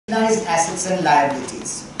recognize assets and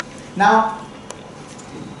liabilities. Now,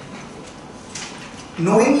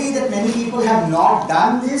 knowingly that many people have not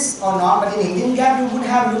done this or not, but in Indian GAAP we would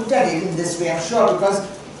have looked at it in this way, I'm sure, because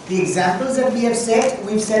the examples that we have set,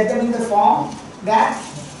 we've set them in the form that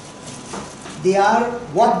they are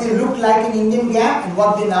what they look like in Indian GAAP and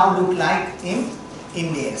what they now look like in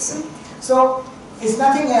IND-AS. So it's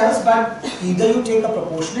nothing else but either you take a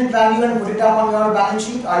proportionate value and put it up on your balance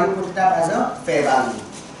sheet, or you put it up as a fair value.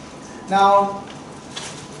 Now,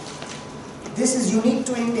 this is unique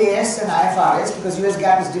to IND-AS and IFRS because US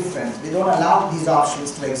GAAP is different. They don't allow these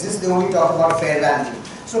options to exist. They only talk about fair value.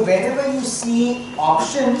 So wherever you see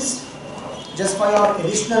options, just for your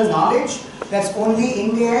additional knowledge, that's only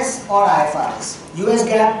IND-AS or IFRS. US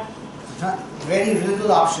GAAP, very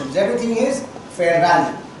little options. Everything is fair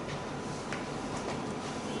value.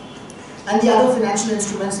 And the other financial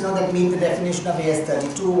instruments, that meet the definition of AS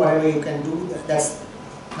 32, whatever you can do, that's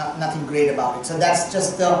nothing great about it. So that's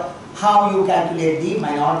just how you calculate the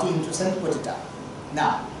minority interest and put it up.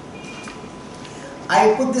 Now,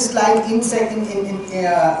 I put this slide in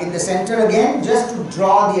the center again just to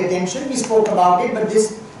draw the attention. We spoke about it, but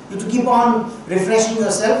this you have to keep on refreshing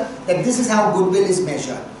yourself that this is how goodwill is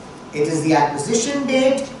measured. It is the acquisition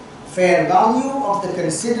date, fair value of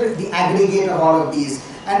the aggregate of all of these.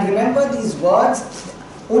 And remember these words,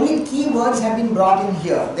 only key words have been brought in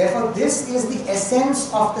here. Therefore, this is the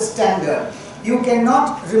essence of the standard. You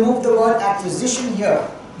cannot remove the word acquisition here.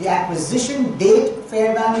 The acquisition date,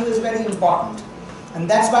 fair value is very important. And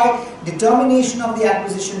that's why determination of the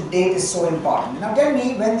acquisition date is so important. Now tell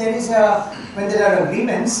me, when there are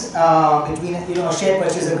agreements between a share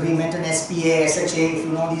purchase agreement and SPA, SHA, if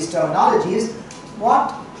you know these terminologies,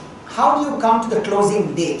 how do you come to the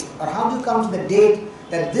closing date? Or how do you come to the date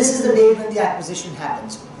that this is the date when the acquisition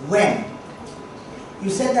happens? When? You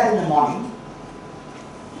said that in the morning.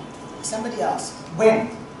 Somebody else. When?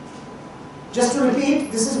 Just to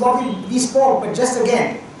repeat, this is what we spoke, but just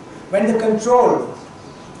again, when the control,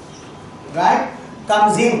 right,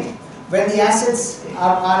 comes in, when the assets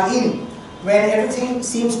are in, when everything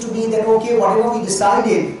seems to be that, okay, whatever we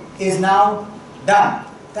decided is now done.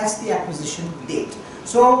 That's the acquisition date.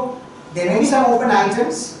 So, there may be some open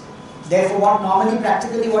items. Therefore,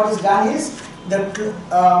 practically what is done is, the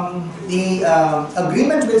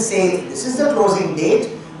agreement will say, this is the closing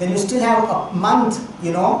date, then you still have a month,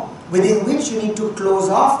 within which you need to close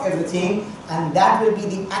off everything, and that will be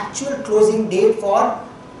the actual closing date for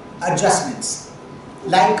adjustments,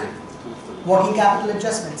 like working capital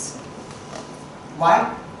adjustments.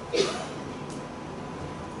 Why?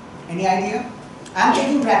 Any idea? I'm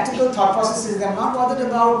taking practical thought processes. I'm not bothered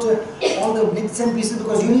about all the bits and pieces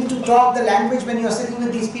because you need to talk the language when you're sitting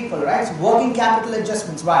with these people, right? So working capital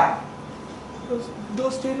adjustments. Why? Because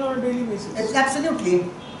those change on a daily basis. It's absolutely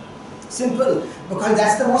simple, because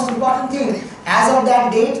that's the most important thing. As of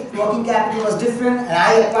that date, working capital was different and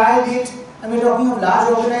I acquired it. And we're talking of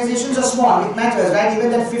large organizations or small, it matters, right?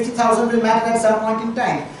 Even that 50,000 will matter at some point in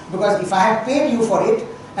time. Because if I have paid you for it,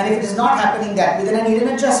 and if it is not happening that way, then I need an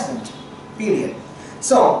adjustment, period.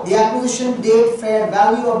 So, the acquisition date, fair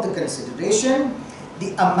value of the consideration,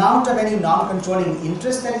 the amount of any non-controlling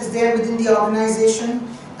interest that is there within the organization,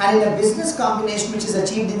 and in a business combination which is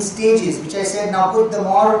achieved in stages, which I said now put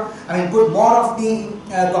more of the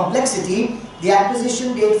complexity, the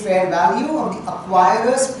acquisition date, fair value of the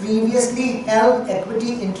acquirer's previously held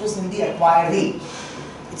equity interest in the acquiree.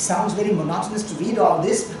 It sounds very monotonous to read all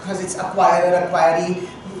this because it's acquirer, acquiree.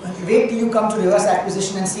 Wait till you come to reverse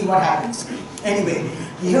acquisition and see what happens. Anyway,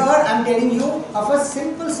 here I'm telling you of a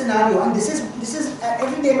simple scenario, and this is an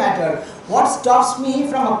everyday matter. What stops me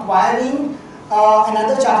from acquiring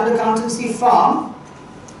another chartered accountancy firm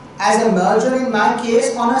as a merger in my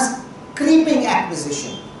case on a creeping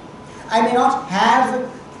acquisition? I may not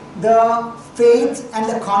have the faith and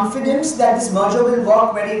the confidence that this merger will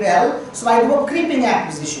work very well, so I do a creeping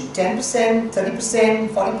acquisition, 10%, 30%,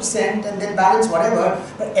 40%, and then balance whatever.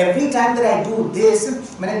 But every time that I do this,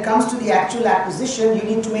 when it comes to the actual acquisition, you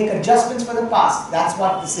need to make adjustments for the past. That's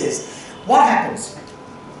what this is. What happens?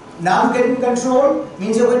 Now you get in control,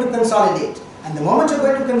 means you're going to consolidate. And the moment you're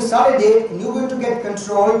going to consolidate and you're going to get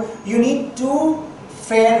control, you need to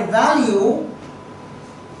fair value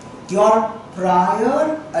your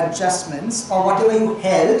prior adjustments or whatever you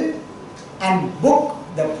held and book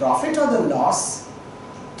the profit or the loss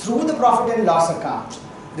through the profit and loss account.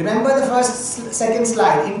 Remember the second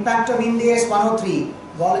slide, impact of IND-AS 103,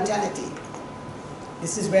 volatility.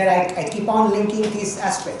 This is where I keep on linking these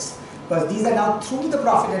aspects because these are now through the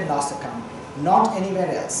profit and loss account, not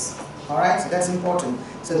anywhere else. Alright, so that's important.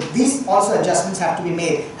 So these also adjustments have to be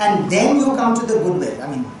made, and then you come to the goodwill. I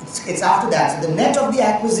mean, it's after that. So the net of the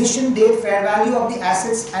acquisition date fair value of the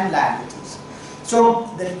assets and liabilities. So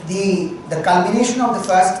the culmination of the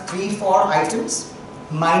first 3-4 items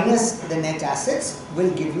minus the net assets will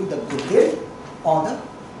give you the goodwill or the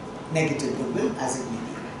negative goodwill as it may be.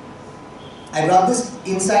 I brought this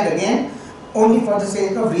inside again only for the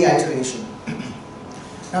sake of reiteration.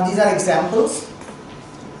 Now these are examples.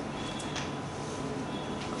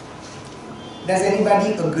 Does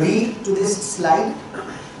anybody agree to this slide?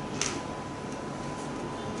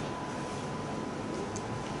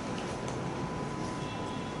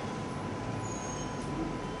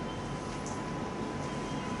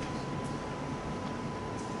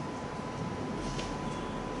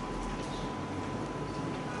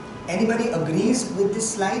 Anybody agrees with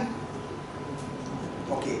this slide?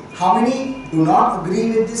 Okay. How many do not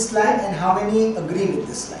agree with this slide and how many agree with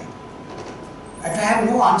this slide? If I have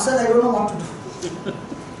no answers, I don't know what to do.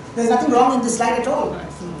 There's nothing wrong in this slide at all.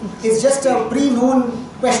 It's just a pre-known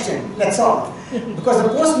question, that's all. Because the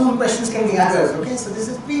post-known questions can be others, okay? So this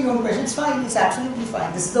is pre-known question, it's fine, it's absolutely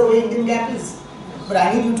fine. This is the way Indian GAAP is. But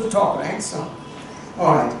I need you to talk, right? So,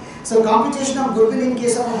 alright. So computation of goodwill in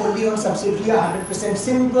case of a wholly owned subsidiary, 100%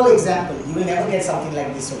 simple example. You will never get something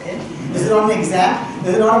like this, okay? This is not an exam,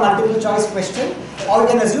 this is not a multiple choice question. Or you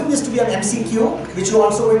can assume this to be an MCQ, which you're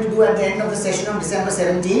also going to do at the end of the session on December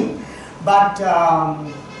 17. But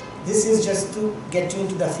this is just to get you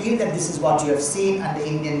into the field that this is what you have seen under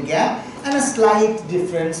Indian GAAP, and a slight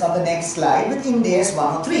difference on the next slide with IND-AS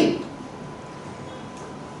 103.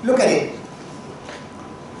 Look at it.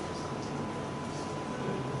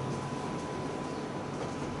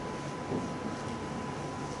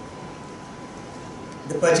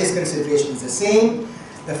 The purchase consideration is the same.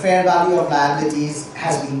 The fair value of liabilities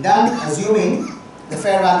has been done, assuming the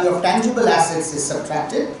fair value of tangible assets is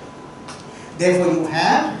subtracted. Therefore, you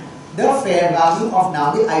have the fair value of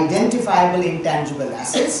now the identifiable intangible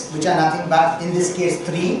assets, which are nothing but, in this case,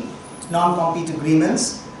 3 non-compete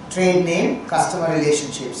agreements, trade name, customer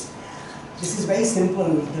relationships. This is very simple.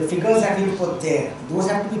 The figures that you put there, those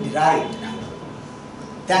have to be derived.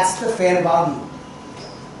 That's the fair value.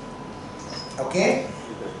 Okay?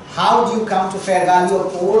 How do you come to fair value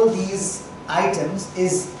of all these items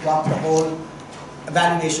is what the whole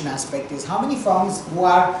valuation aspect is. How many firms who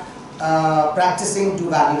are practicing do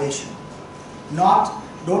valuation?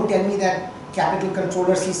 Don't tell me that capital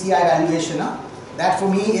controller CCI valuation. That for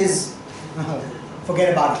me is,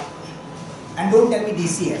 forget about it. And don't tell me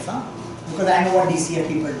DCF, because I know what DCF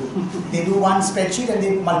people do. They do one spreadsheet and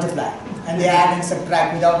they multiply. And they add and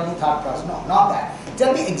subtract without any thought process. No, not that.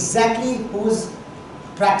 Tell me exactly who's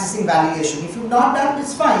practicing valuation. If you've not done it,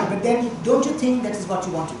 it's fine. But then don't you think that is what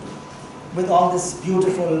you want to do with all this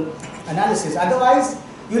beautiful analysis? Otherwise,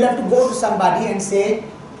 you'll have to go to somebody and say,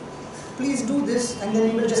 please do this, and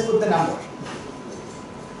then you will just put the number.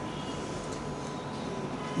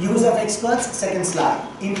 Use of experts, second slide.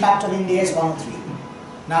 Impact of IND-AS 103.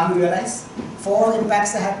 Now you realize 4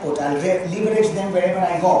 impacts I have put. I'll leverage them wherever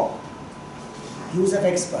I go. Use of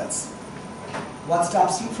experts. What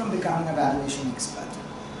stops you from becoming a valuation expert?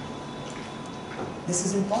 This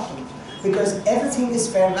is important because everything is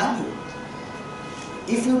fair value.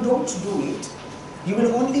 If you don't do it, you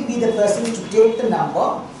will only be the person to take the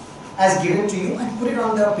number as given to you and put it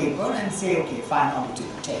on the paper and say, okay, fine, I'll take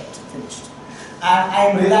it, finished. And I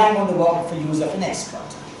am relying on the work for use of an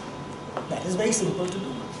expert. That is very simple to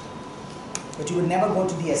do. But you will never go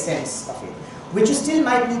to the essence of it, which you still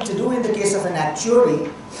might need to do in the case of an actuary,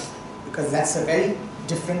 because that's a very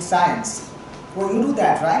different science. Well, you do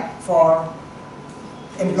that, right, for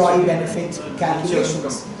employee benefit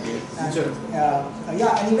calculations. Yeah,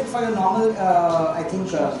 and even for your normal, I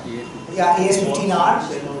think, yeah, AS 15R.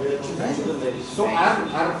 Right? So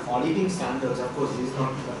our auditing standards, of course, is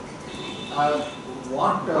not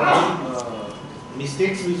what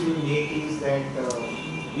mistakes which we make is that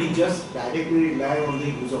we just directly rely on the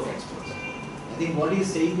use of experts. I think what he's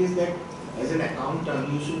saying is that as an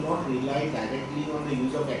accountant, you should not rely directly on the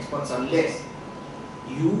use of experts unless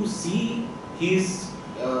you see his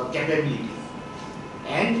capability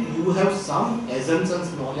and you have some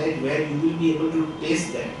assumptions knowledge where you will be able to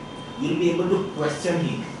test that, you will be able to question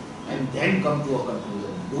him and then come to a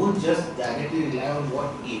conclusion. Don't just directly rely on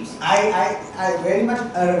what he gives. I very much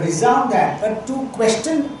resound that, but to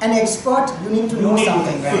question an expert, you need to know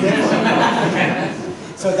something, right?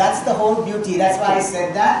 So that's the whole beauty. That's why I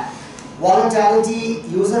said that. Volatility,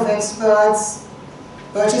 use of experts,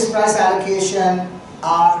 purchase price allocation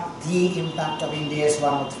are the impact of IND-AS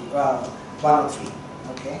 103.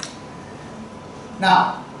 Okay.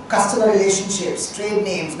 Now, customer relationships, trade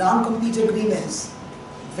names, non-compete agreements,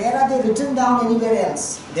 where are they written down anywhere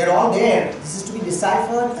else? They're all there. This is to be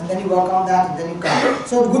deciphered, and then you work on that, and then you come.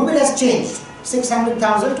 So goodwill has changed,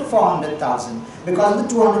 600,000 to 400,000 because of the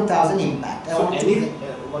 200,000 impact. So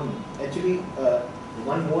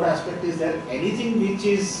one more aspect is that anything which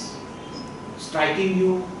is striking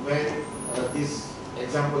you when this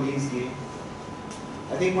example is given.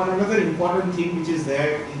 I think one another important thing which is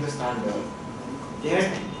there in the standard,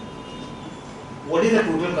 that what is the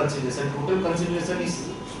total consideration? Total consideration is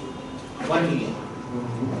 1 million,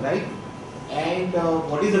 right? And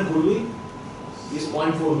what is the goodwill? Is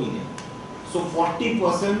 0.4 million. So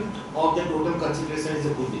 40% of the total consideration is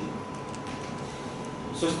the goodwill.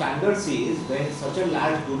 So standard says when such a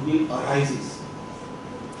large goodwill arises,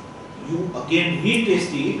 you again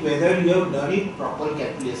retest it whether you have done it proper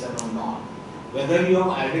calculation or not, whether you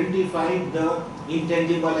have identified the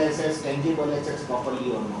intangible assets, tangible assets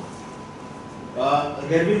properly or not.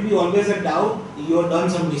 There will be always a doubt you have done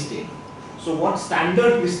some mistake. So what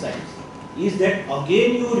standard prescribes is that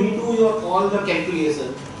again you redo all the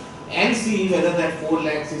calculation and see whether that 4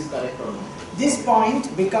 lakhs is correct or not. This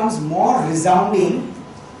point becomes more resounding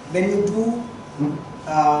when you do,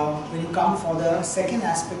 when you come for the second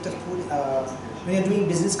aspect of when you're doing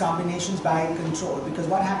business combinations by control, because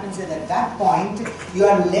what happens is at that point you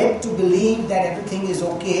are led to believe that everything is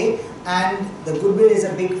okay and the goodwill is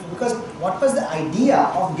a big, because what was the idea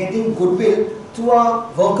of getting goodwill to a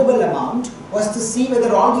workable amount was to see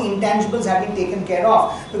whether all the intangibles have been taken care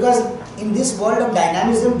of, because in this world of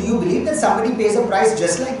dynamism, do you believe that somebody pays a price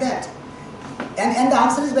just like that? And the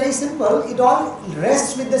answer is very simple. It all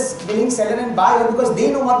rests with the willing seller and buyer, because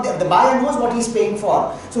they know what the buyer knows what he's paying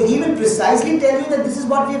for. So he will precisely tell you that this is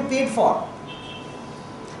what we have paid for.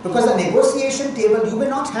 Because the negotiation table, you will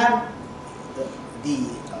not have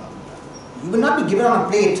you will not be given on a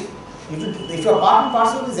plate. If you are part and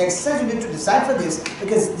parcel of this exercise, you need to decipher this,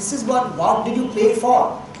 because this is what did you pay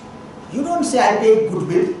for. You don't say I paid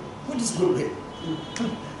goodwill. What is goodwill?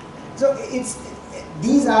 So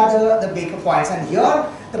these are the bigger points, and here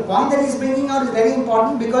the point that he's bringing out is very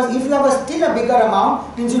important, because if you have still a bigger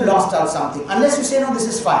amount, means you lost out something, unless you say no, this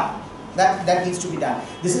is fine, that needs to be done.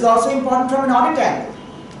 This is also important from an audit angle.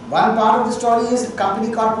 One part of the story is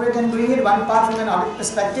company, corporate and doing it, one part from an audit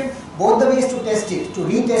perspective, both the ways to test it, to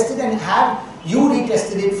retest it and have you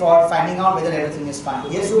retested it for finding out whether everything is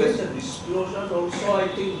fine. Yes, disclosure also, I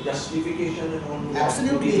think justification and all.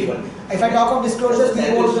 Absolutely. If I talk of disclosures, we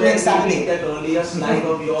go to the next slide. That earlier slide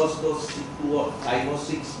of yours, those 5 or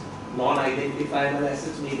 6 non-identifiable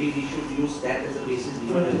assets, maybe we should use that as a basis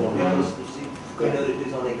even as auditors to see whether it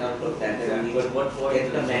is on account of that, and even what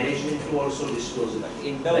get the management to also disclose it.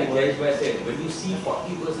 In terms of what I said, when you see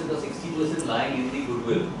 40% or 60% lying in the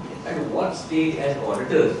goodwill, at what stage as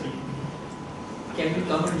auditors can we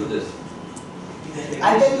come into this?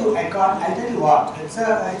 I'll tell you, Eckhart, I'll tell you what, it's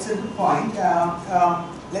a good point.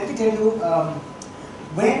 Let me tell you,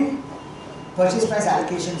 when purchase price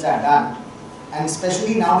allocations are done, and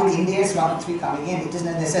especially now with IND-AS 103 coming in, it is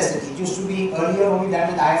a necessity. It used to be earlier only done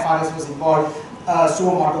when IFRS was involved,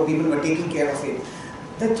 suo moto, people were taking care of it.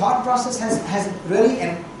 The thought process has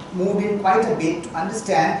really moved in quite a bit to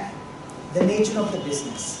understand the nature of the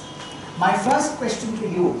business. My first question to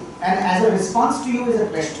you, and as a response to you is a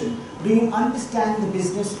question, do you understand the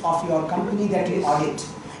business of your company that you audit?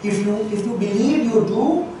 If you believe you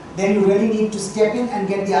do, then you really need to step in and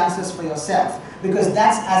get the answers for yourself. Because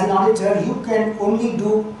that's, as an auditor, you can only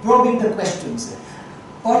do probing the questions.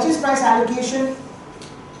 Purchase price allocation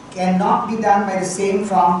cannot be done by the same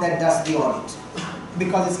firm that does the audit,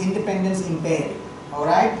 because its independence impaired.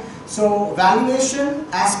 Alright? So valuation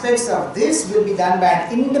aspects of this will be done by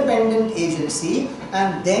an independent agency,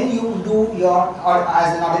 and then you do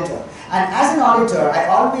as an auditor. And as an auditor, I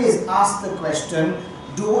always ask the question,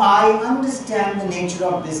 do I understand the nature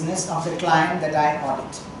of business of the client that I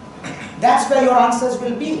audit? That's where your answers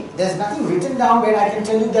will be. There's nothing written down where I can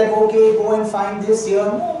tell you that, okay, go and find this here.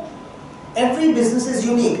 No. Every business is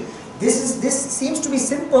unique. This seems to be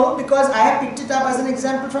simple because I have picked it up as an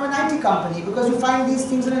example from an IT company, because you find these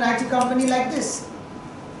things in an IT company like this.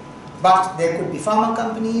 But there could be pharma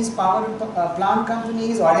companies, power plant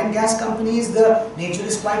companies, oil and gas companies. The nature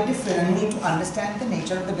is quite different, and you need to understand the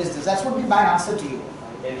nature of the business. That's what would be my answer to you.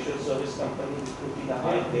 Financial service company, this could be the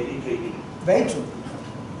high daily trading. Very true.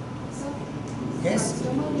 So, Yes.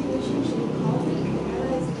 customer relationship, how we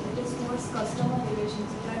analyze it is towards customer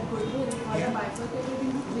relationship. That goodwill is further bifurcated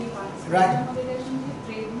into 3 parts. Right. Customer relationship,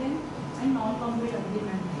 trade name, and non-compete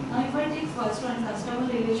agreement. Now, if I take first one, customer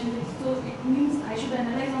relationship, so it means I should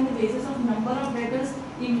analyze on the basis of number of debtors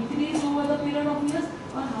increased over the period of years,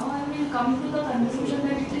 or how I will come to the conclusion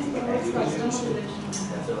that it is towards customer relationship.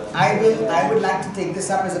 I would like to take this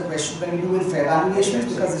up as a question when we do with fair valuations,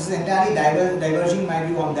 because this is entirely diverging my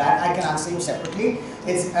view on that. I can answer you separately.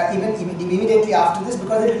 It's even immediately after this,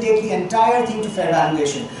 because it will take the entire thing to fair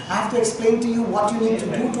valuation. I have to explain to you what you need to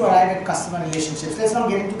do to arrive at customer relationships. Let's not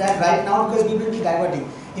get into that right now, because we will be diverting.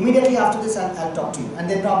 Immediately after this, I'll talk to you, and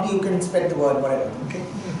then probably you can spread the word, whatever. Okay.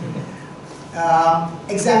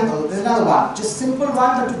 Example. There's another one. Just simple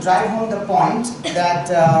one, but to drive home the point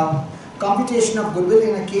that. Computation of goodwill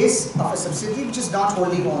in a case of a subsidiary which is not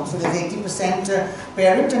wholly owned. So there's 80%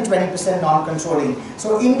 parent and 20% non-controlling.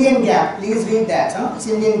 So Indian GAAP, please read that. It's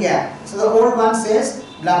Indian GAAP. So the old one says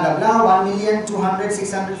blah blah blah, 1 million, 200,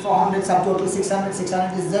 600, 400, subtotal 600,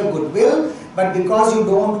 600 is the goodwill. But because you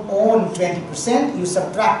don't own 20%, you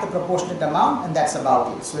subtract the proportionate amount, and that's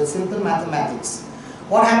about it. So it's simple mathematics.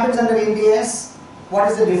 What happens under IND-AS?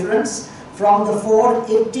 What is the difference? From the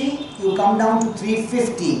 480, you come down to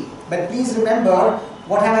 350. But please remember,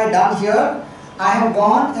 what have I done here? I have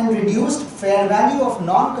gone and reduced fair value of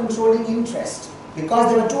non-controlling interest, because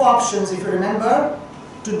there were two options, if you remember,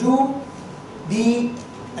 to do the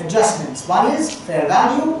adjustments. One is fair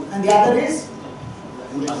value and the other is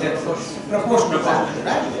proportional value,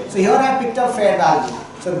 right? So here I picked up fair value.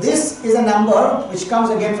 So this is a number which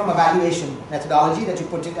comes again from a valuation methodology that you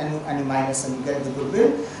put it and you minus and you get the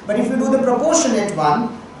goodwill. But if you do the proportionate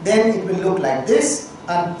one, then it will look like this.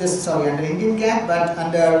 Under Indian GAAP, but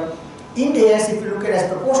under IND-AS, if you look at it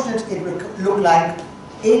as proportionate, it will look like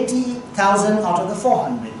 80,000 out of the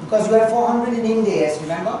 400, because you have 400 in IND-AS,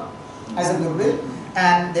 remember, as a goodwill,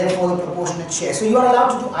 and therefore the proportionate share. So you are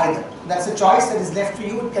allowed to do either. That's a choice that is left to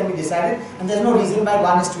you. It can be decided, and there's no reason why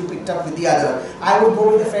one is to be picked up with the other. I would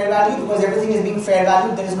go with the fair value, because everything is being fair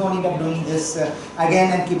value. There is no need of doing this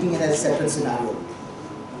again and keeping it as a separate scenario.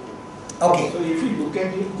 Okay. So if you look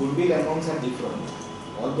at it, goodwill amounts are different.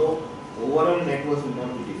 Although overall net worth will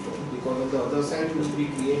not be different, because on the other side you will be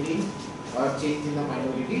creating a change in the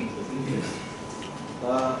minority interest.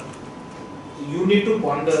 You need to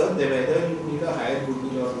ponder whether you need a higher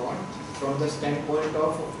goodwill or not from the standpoint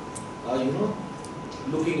of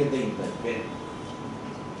looking at the impact.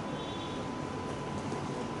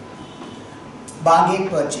 Bargain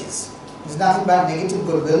purchase. There's nothing but negative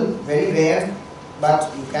goodwill, very rare,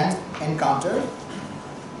 but you can encounter.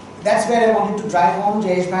 That's where I wanted to drive home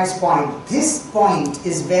Jayesh Bhai's point. This point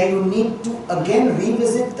is where you need to again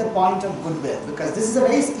revisit the point of goodwill, because this is a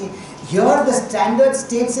very, here the standard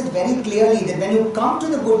states it very clearly that when you come to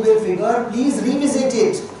the goodwill figure, please revisit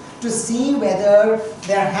it to see whether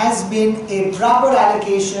there has been a proper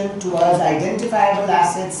allocation towards identifiable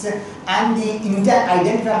assets and the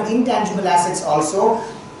identifiable intangible assets also,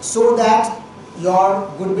 so that your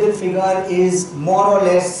goodwill figure is more or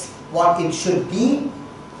less what it should be,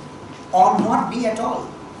 or not be at all,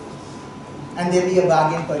 and there will be a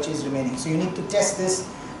bargain purchase remaining. So you need to test this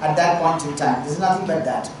at that point in time. There's nothing but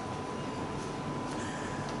that.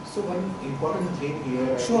 So one important thing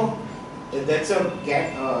here, Sure. That's a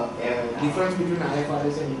difference between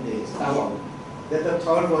IFRS and IND-AS. Then the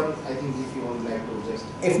third one, I think, if you would like to just.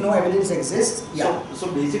 If no evidence exists, yeah.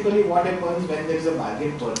 So basically, what happens when there is a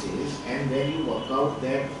bargain purchase, and when you work out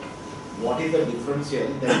that what is the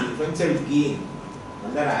differential, the differential gain.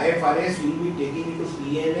 Under IFRS, you will be taking it to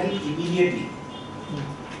P&L immediately.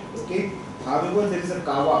 Okay. However, there is a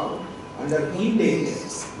carve out under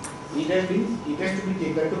IND-AS. It has to be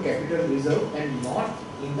taken to capital reserve and not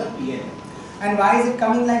in the P&L. And why is it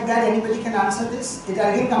coming like that? Anybody can answer this? It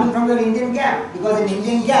again coming from your Indian GAAP, because in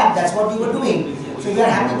Indian GAAP, that's what you were doing. So we are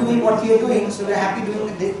happy doing what we are doing. So we are happy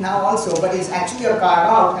doing it now also. But it's actually a carve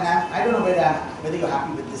out, and I don't know whether you're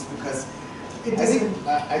happy with this, because. I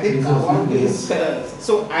think carve-out is,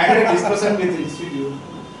 so I had a discussion with the institute,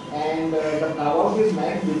 and the carve-out is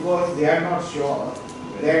meant because they are not sure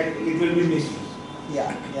that it will be misused.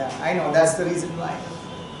 Yeah, I know, that's the reason why.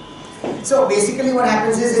 So basically what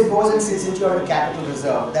happens is it goes and sits into your capital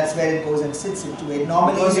reserve. That's where it goes and sits into it.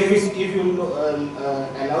 Normally, because if you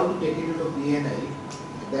allow to take it into P&L,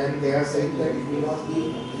 then they are saying that it will not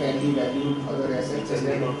be fairly valued other assets, and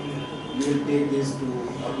then you will take this to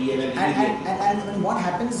a P&L and what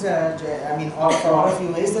happens, I mean, for all of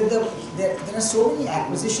you, is that there are so many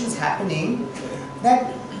acquisitions happening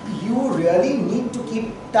that you really need to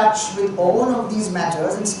keep touch with all of these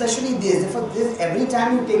matters, and especially this. Therefore, every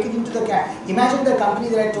time you take it into the imagine the company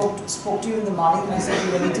that I spoke to you in the morning when I said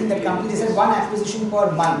we were meeting that company, they said one acquisition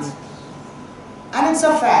per month. And it's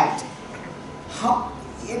a fact.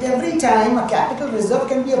 At every time a capital reserve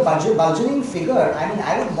can be a burgeoning figure. I mean,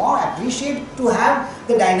 I would more appreciate to have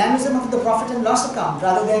the dynamism of the profit and loss account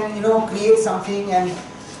rather than, create something and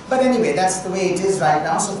But anyway, that's the way it is right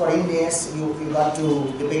now. So for IND-AS, you got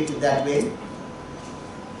to depict it that way.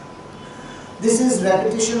 This is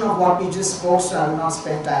repetition of what we just spoke, so I will not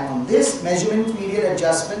spend time on this. Measurement period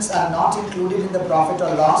adjustments are not included in the profit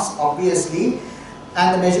or loss, obviously,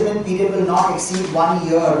 and the measurement period will not exceed 1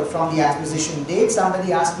 year from the acquisition date.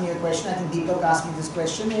 Somebody asked me a question, I think Deepak asked me this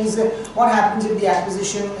question, is what happens if the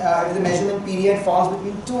acquisition, if the measurement period falls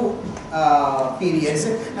between 2 periods?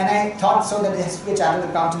 And I thought so that it has to be a chartered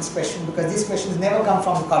accountant's question, because these questions never come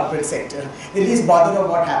from the corporate sector. They least bother of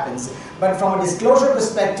what happens. But from a disclosure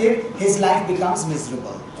perspective, his life becomes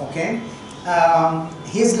miserable, okay?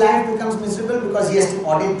 His life becomes miserable because he has to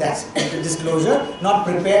audit that disclosure, not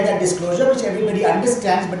prepare that disclosure, which everybody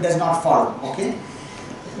understands but does not follow, okay?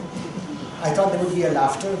 I thought there would be a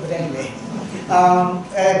laughter, but anyway.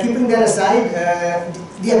 Keeping that aside,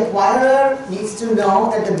 the acquirer needs to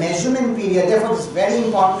know that the measurement period, therefore it's very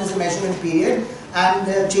important is the measurement period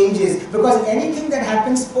and changes, because anything that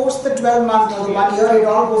happens post the 12 months or the 1 year, it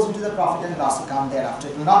all goes into the profit and loss account thereafter.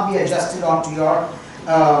 It will not be adjusted onto your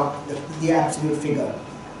the absolute figure.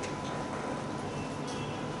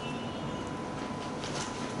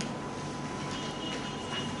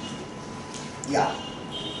 Yeah.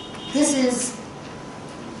 This is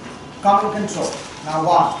common control. Now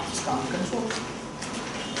what is common control?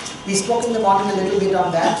 We spoke in the morning a little bit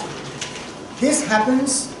on that. This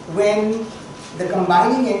happens when the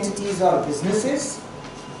combining entities or businesses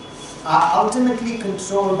are ultimately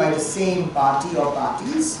controlled by the same party or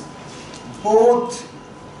parties. Both,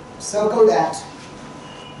 circle that,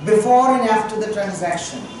 before and after the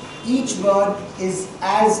transaction. Each word is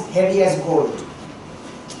as heavy as gold.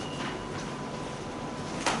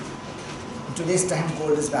 In today's time,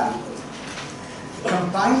 gold is valuable.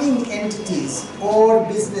 Combining entities or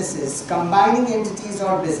businesses,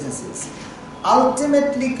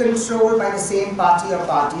 ultimately controlled by the same party or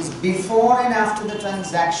parties before and after the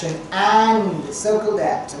transaction, and, circle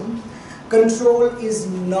that, control is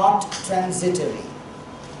not transitory.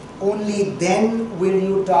 Only then will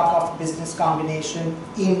you talk of business combination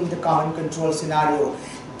in the common control scenario.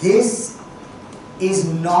 This is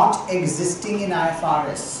not existing in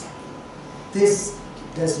IFRS. This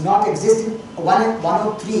does not exist in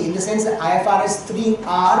 103, in the sense that IFRS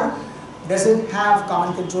 3R doesn't have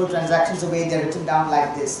common control transactions the way they're written down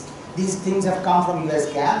like this. These things have come from US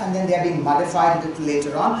GAAP and then they are being modified a little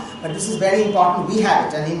later on, but this is very important. We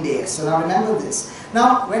have it, an IND-AS, so now remember this.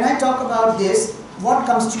 Now, when I talk about this, what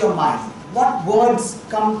comes to your mind? What words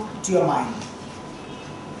come to your mind?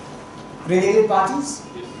 Related parties?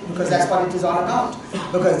 Because that's what it is all about.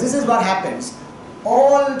 Because this is what happens.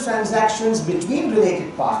 All transactions between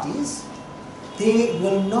related parties, they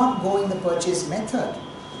will not go in the purchase method,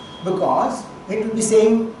 because it will be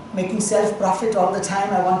saying, making self-profit all the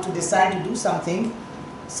time, I want to decide to do something,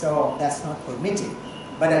 so that's not permitted.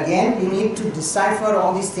 But again, we need to decipher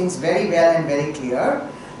all these things very well and very clear,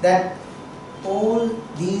 that all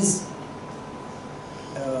these,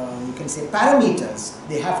 you can say, parameters,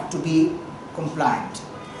 they have to be compliant.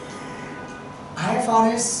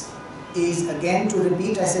 IFRS is, again to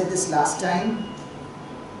repeat, I said this last time,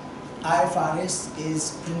 IFRS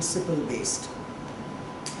is principle based.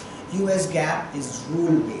 US GAAP is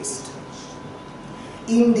rule based.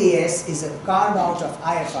 IND-AS is a carve out of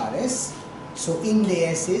IFRS, so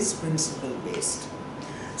IND-AS is principle based.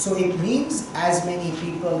 So it means as many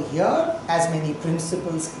people here, as many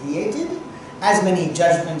principles created, as many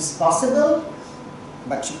judgments possible,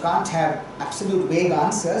 but you can't have absolute vague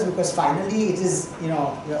answers, because finally it is, you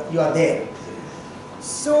are there.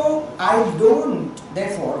 So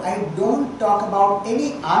therefore I don't talk about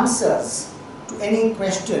any answers to any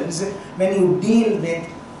questions when you deal with,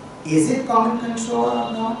 is it common control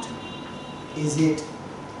or not? Is it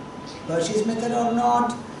purchase method or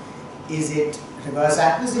not? Is it reverse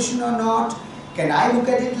acquisition or not? Can I look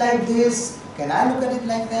at it like this? Can I look at it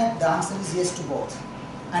like that? The answer is yes to both,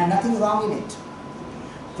 and nothing wrong in it,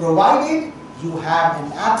 provided you have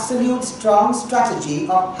an absolute strong strategy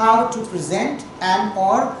of how to present and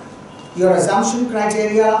or your assumption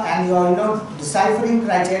criteria and your deciphering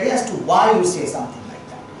criteria as to why you say something like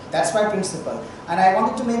that. That's my principle. And I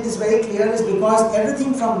wanted to make this very clear is because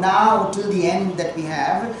everything from now till the end that we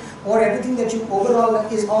have, or everything that you overall,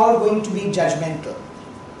 is all going to be judgmental.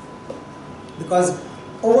 Because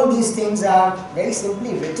all these things are very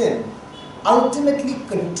simply written, ultimately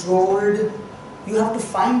controlled. You have to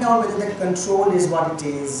find out whether that control is what it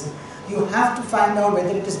is. You have to find out whether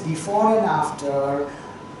it is before and after.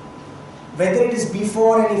 Whether it is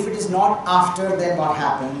before, and if it is not after, then what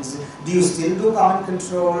happens? Do you still do common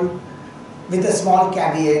control? With a small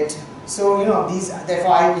caveat. So,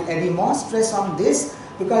 therefore I will add more stress on this,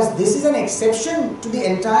 because this is an exception to the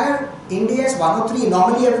entire IND-AS 103.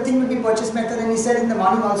 Normally everything will be purchase method, and he said in the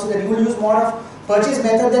morning also that you will use more of purchase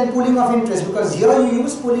method than pooling of interest, because here you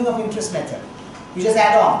use pooling of interest method. You just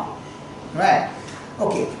add on, right?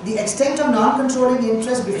 Okay, the extent of non-controlling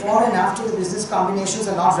interest before and after the business combinations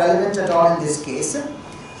are not relevant at all in this case.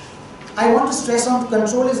 I want to stress on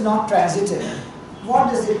control is not transitive. What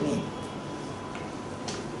does it mean?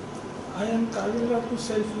 I am carving out to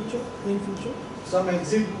sell future, in future. Some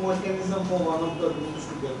exit mechanism for one of the groups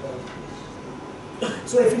to get that.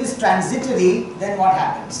 So if it is transitory, then what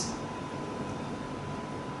happens?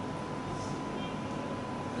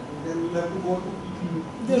 Then we'll have to go to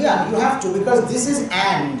Yeah, you have to, because this is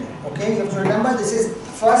and, okay? You have to remember this is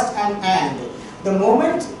first and. The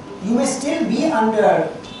moment you may still be under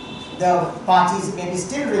the parties, may be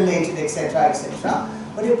still related, etc., etc.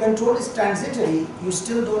 But if control is transitory, you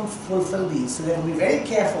still don't fulfill these. So you have to be very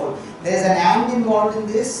careful. There is an and involved in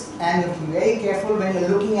this, and you have to be very careful when you're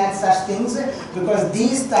looking at such things, because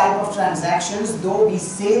these type of transactions, though we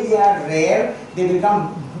say they are rare, they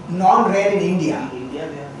become non-rare in India. India,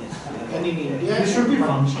 yes. and in India. There should be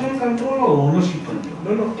functional control or ownership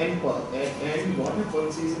control. No, and what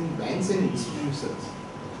happens is in banks and institutions,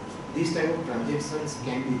 these type of transactions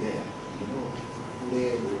can be there. You know,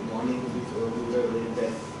 today morning we were reading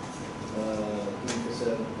that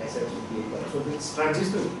Professor assets paper. So it's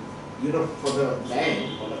transitory. You know, for the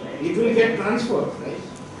bank, it will get transferred, right?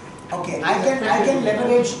 Okay, I can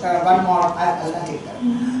leverage one more. I'll take that.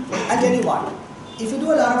 I'll tell you what. If you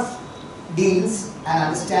do a lot of deals and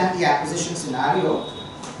understand the acquisition scenario,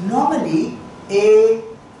 normally a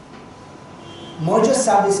merger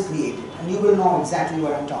sub is created, and you will know exactly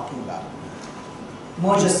what I'm talking about.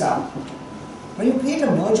 Merger sub. When you create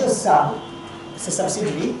a merger sub, it's a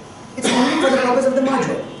subsidiary, it's only for the purpose of the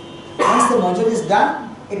merger. Once the merger is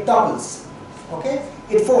done, it toggles, okay?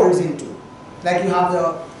 It folds into, like you have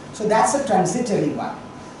the, so that's a transitory one.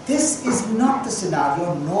 This is not the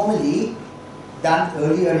scenario normally done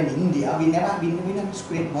earlier in India. We never used to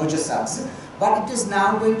create merger subs, but it is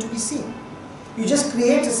now going to be seen. You just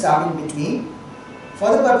create a sub in between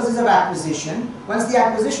for the purposes of acquisition. Once the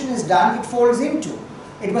acquisition is done, it folds into.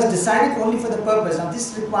 It was decided only for the purpose. Now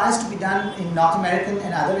this requires to be done in North American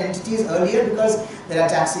and other entities earlier, because there are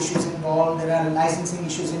tax issues involved, there are licensing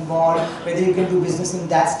issues involved, whether you can do business in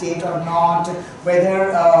that state or not,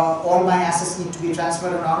 whether all my assets need to be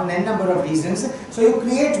transferred or not, and n number of reasons. So you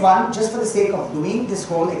create one just for the sake of doing this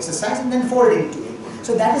whole exercise and then fold into it.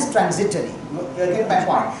 So that is transitory. You get my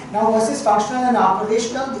point. Now versus functional and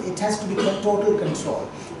operational, it has to be total control.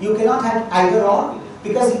 You cannot have either or.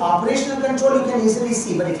 Because the operational control you can easily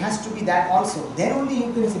see, but it has to be that also. Then only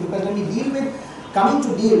you can see, because when we deal with, coming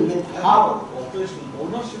to deal with how... Operational,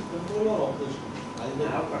 ownership control or operational? Either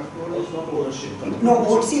control is not ownership control.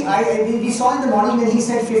 No, see, we saw in the morning when he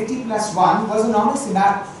said 50 plus 1 was a normal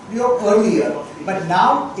scenario earlier. But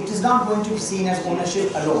now it is not going to be seen as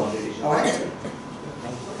ownership alone. Alright?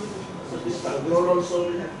 So this control also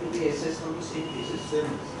will have to be assessed on the same basis.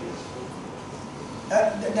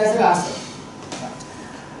 That's the answer.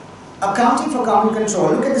 Accounting for common control.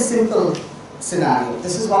 Look at the simple scenario.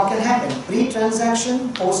 This is what can happen.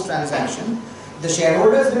 Pre-transaction, post-transaction. The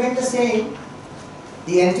shareholders remain the same.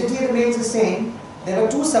 The entity remains the same. There were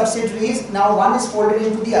two subsidiaries. Now one is folded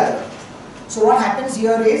into the other. So what happens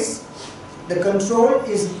here is the control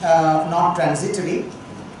is not transitory.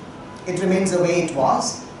 It remains the way it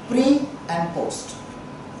was. Pre and post.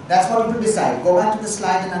 That's what you will decide. Go back to the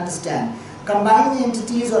slide and understand. Combining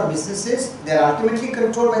entities or businesses, they are ultimately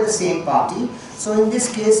controlled by the same party. So in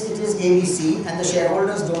this case, it is ABC and the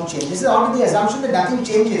shareholders don't change. This is already the assumption that nothing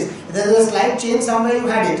changes. If there is a slight change somewhere, you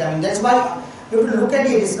had it. I mean, that's why you have to look at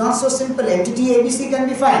it. It's not so simple. Entity ABC can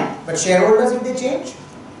be fine, but shareholders, if they change,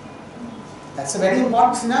 that's a very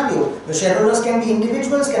important scenario. The shareholders can be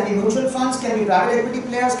individuals, can be mutual funds, can be private equity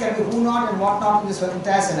players, can be who not and what not in this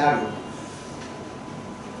entire scenario.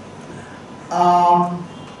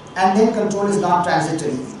 And then control is not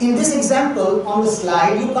transitory. In this example on the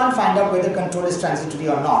slide, you can't find out whether control is transitory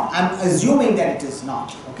or not. I'm assuming that it is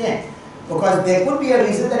not, okay? Because there could be a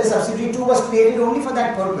reason that a subsidiary 2 was created only for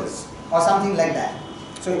that purpose or something like that.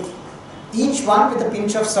 So each one with a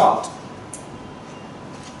pinch of salt.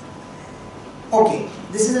 Okay,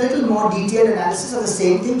 this is a little more detailed analysis of the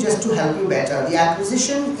same thing just to help you better. The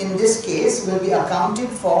acquisition in this case will be accounted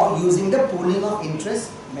for using the pooling of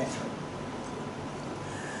interest method.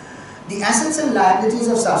 The assets and liabilities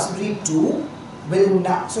of subsidiary 2 will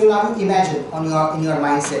not, so now you imagine in your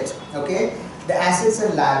mindset, okay, the assets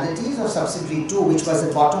and liabilities of subsidiary 2, which was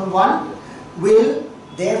the bottom one, will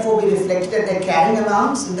therefore be reflected at their carrying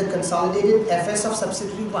amounts in the consolidated FS of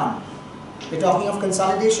subsidiary 1. We're talking of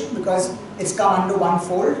consolidation because it's come under one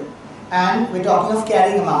fold, and we're talking of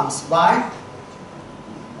carrying amounts. Why?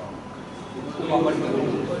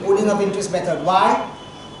 Pooling of interest method. Why?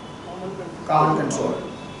 Common control.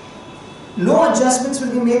 No adjustments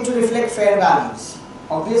will be made to reflect fair values.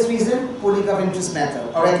 Obvious reason, pooling of interest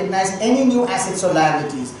method, or recognize any new assets or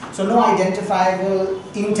liabilities. So no identifiable,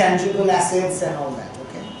 intangible assets and all that.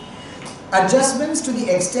 Okay. Adjustments to the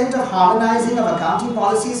extent of harmonizing of accounting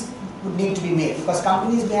policies would need to be made, because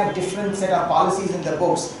companies may have different set of policies in the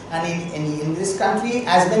books, and in this country,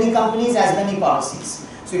 as many companies, as many policies.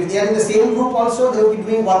 So if they are in the same group also, they will be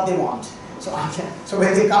doing what they want. So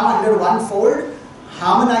when they come under one fold,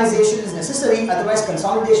 harmonization is necessary, otherwise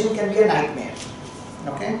consolidation can be a nightmare.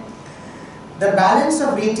 Okay. The balance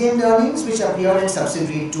of retained earnings which appear in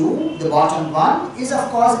subsidiary 2, the bottom one, is of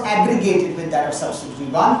course aggregated with that of subsidiary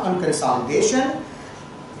 1 on consolidation,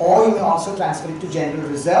 or you may also transfer it to general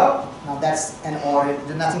reserve. Now that's an or, it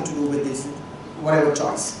has nothing to do with this, whatever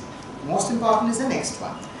choice. Most important is the next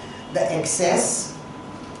one. The excess,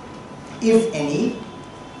 if any,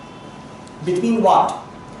 between what?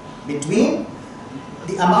 Between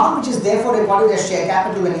the amount which is therefore recorded as share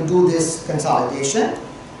capital when you do this consolidation,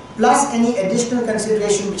 plus any additional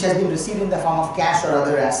consideration which has been received in the form of cash or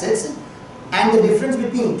other assets, and the difference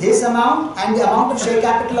between this amount and the amount of share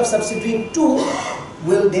capital of subsidiary 2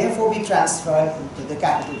 will therefore be transferred to the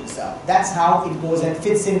capital reserve. That's how it goes and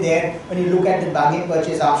fits in there when you look at the bargain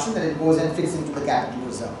purchase option, that it goes and fits into the capital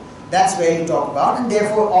reserve. That's where you talk about, and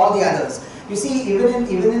therefore all the others. You see, even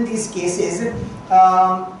in these cases,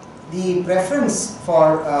 the preference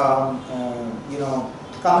for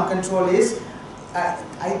common control is,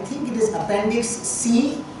 I think it is Appendix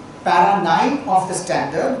C, Para 9 of the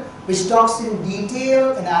standard, which talks in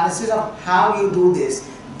detail analysis of how you do this.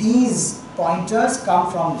 These pointers come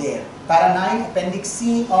from there. Para 9, Appendix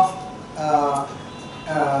C of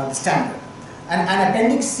the standard. And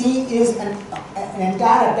Appendix C is an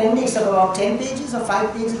entire appendix of about 10 pages or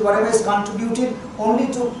 5 pages, whatever is contributed only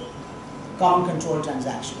to common control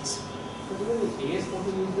transactions.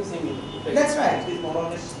 AS14 is the same. That's right. It is more or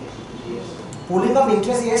less Pooling of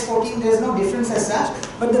interest, AS14, there is no difference as such,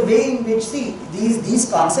 but the way in which, see, these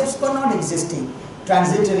concepts were not existing.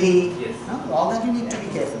 Transitory, Yes. all that you need to be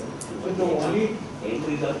careful. But the only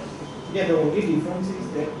the only difference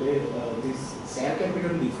is that this share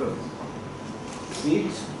capital difference,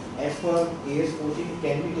 which as per AS14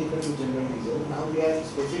 can be taken to general reserve. Now we are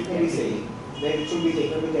specifically saying that it should be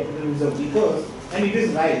taken to capital reserve because, and it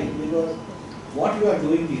is right, because what you are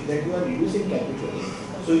doing is that you are reducing capital.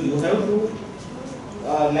 So you have to,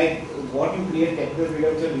 like what you create capital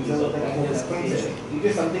reduction reserve of the time of expense, it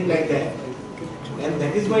is something like that. And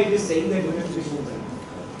that is why it is saying that you have to remove that.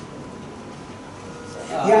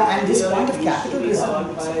 Yeah, and this point of capital reserve.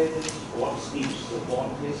 What steps? So what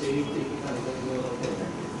they say you take it another year or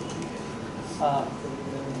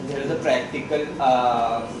There is a practical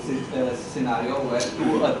scenario where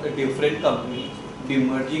a different company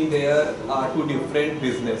demerging their two different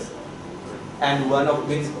business, and one of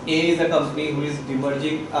which A is a company who is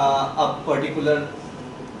demerging a particular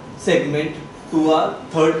segment to a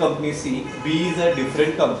third company C. B is a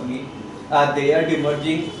different company. They are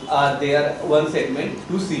demerging their one segment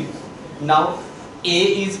to C. Now A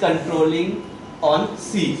is controlling on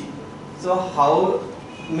C. So how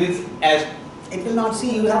means as It will not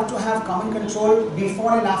see, you have to have common control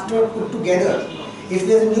before and after put together. If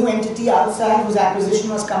there is a new entity outside whose acquisition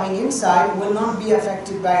was coming inside, will not be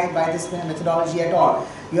affected by this methodology at all.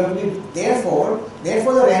 You have to be, therefore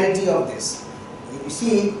the rarity of this. You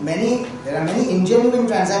see, there are many ingenuine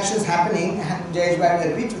transactions happening, and Jayesh Bhai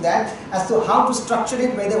will agree to that, as to how to structure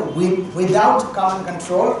it, whether without common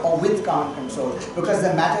control or with common control, because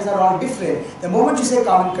the matters are all different. The moment you say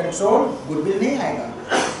common control, goodwill nahi aayega,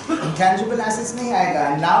 intangible assets nahi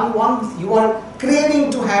aayega, and now you are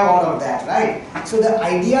craving to have all of that, right? So the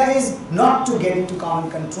idea is not to get into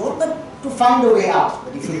common control, but to find a way out.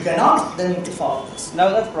 But if you cannot, then you need to follow this. now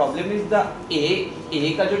the problem is the A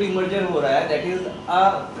का जो demerger हो रहा है, that is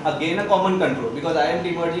again a common control, because I am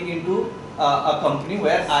demerging into a company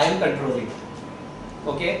where I am controlling.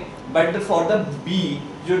 Okay, but for the B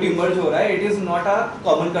जो demerge हो रहा है, it is not a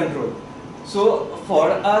common control. So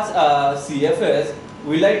for us CFS,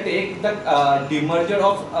 will I take the demerger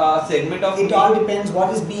of segment of It all depends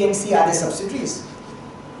what is B and C, are they subsidiaries?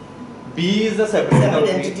 B is a separate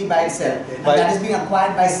company. Entity by itself, and that is being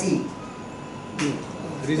acquired by C.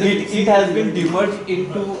 It has been demerged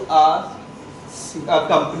into a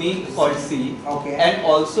company called C, Okay. and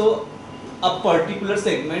also a particular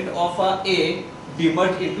segment of A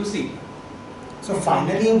demerge into C. So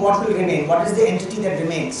finally, what will remain? What is the entity that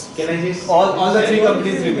remains? Can I just All the three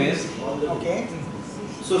companies remain. Okay.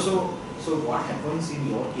 So what happens in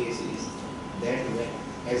your case is that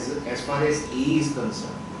as far as A is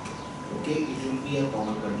concerned, okay, it will be a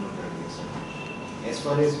common control transaction. As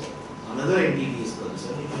far as another entity is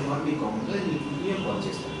concerned, it will not be common, it will be a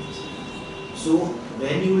purchase transaction. So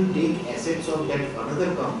when you will take assets of that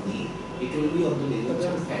another company, it will be on the basis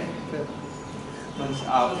of fact.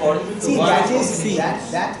 See,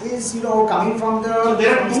 that is coming from the So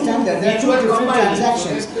there are two standard. There are two different combined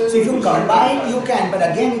transactions. So if you combine, you can. But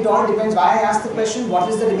again, it all depends. Why I asked the question, what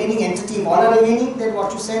is the remaining entity? If all are remaining, then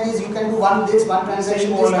what you said is you can do one this, one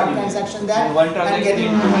transaction this, one transaction that, One and transaction get it.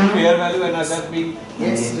 into fair value and other being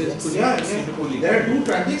Yes. There are two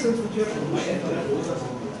transactions which are combined.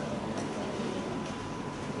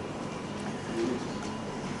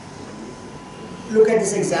 Look at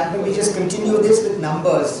this example. We just continue this with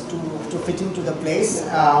numbers to fit into the place.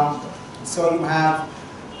 So you have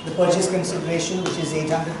the purchase consideration, which is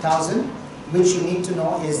 800,000, which you need to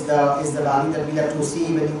know is the value that we'll have to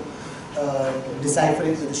see when you decipher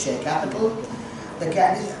it with the share capital.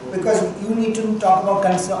 Because you need to talk about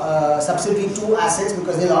subsidiary 2 assets,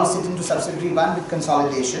 because they'll all sit into subsidiary 1 with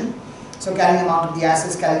consolidation. So carrying amount of the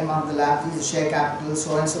assets, carrying amount of the liabilities, the share capital,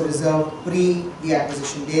 so and so reserve pre the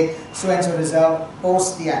acquisition date, so and so reserve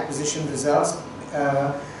post the acquisition reserves,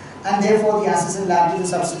 and therefore the assets and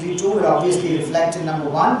liabilities of subsidiary 2 will obviously reflect in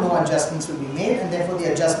number 1, no adjustments will be made, and therefore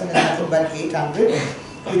the adjustment is nothing but 800,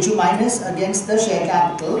 which you minus against the share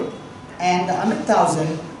capital, and the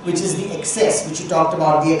 100,000, which is the excess, which you talked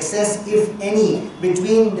about, the excess, if any,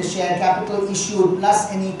 between the share capital issued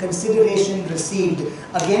plus any consideration received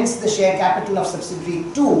against the share capital of subsidiary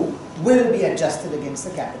 2 will be adjusted against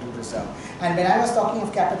the capital reserve. And when I was talking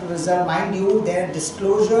of capital reserve, mind you, their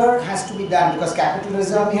disclosure has to be done, because capital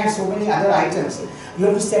reserve may have so many other items. You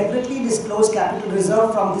have to separately disclose capital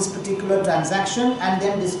reserve from this particular transaction, and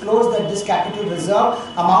then disclose that this capital reserve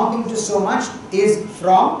amounting to so much is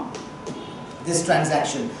from this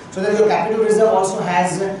transaction, so that your capital reserve also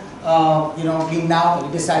has been now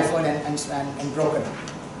deciphered and broken.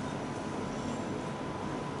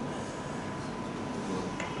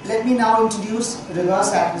 Let me now introduce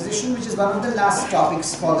reverse acquisition, which is one of the last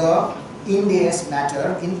topics for the IND-AS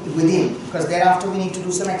matter within, because thereafter we need to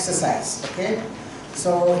do some exercise. Okay,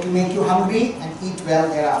 so it will make you hungry and eat well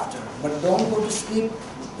thereafter, but don't go to sleep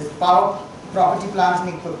with power, property, plant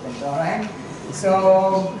and equipment. All right,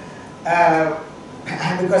 so.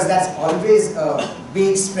 Because that's always a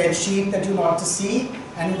big spreadsheet that you want to see,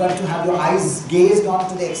 and you got to have your eyes gazed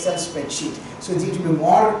onto the Excel spreadsheet, so you need to be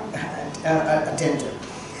more attentive.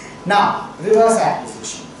 Now, reverse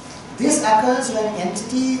acquisition. This occurs when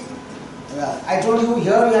entity, I told you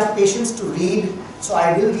here you have patience to read, so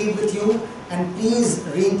I will read with you, and please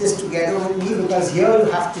read this together with me, because here you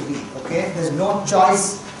have to read, okay? There's no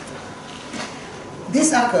choice.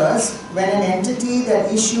 This occurs when an entity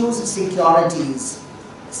that issues securities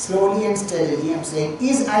slowly and steadily, I'm saying,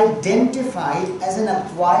 is identified as an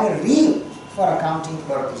acquiree for accounting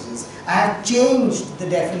purposes. I have changed the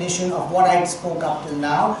definition of what I spoke up till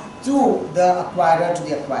now to the acquirer to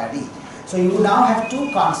the acquiree. So you now have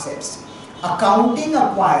two concepts: accounting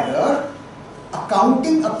acquirer,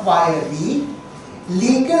 accounting acquiree,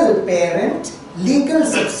 legal parent, legal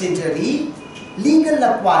subsidiary, legal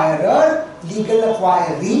acquirer, legal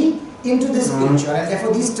acquiree into this picture, and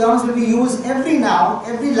therefore these terms will be used every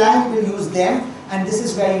line will use them, and this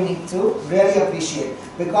is where you need to really appreciate,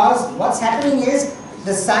 because what's happening is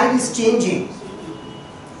the side is changing.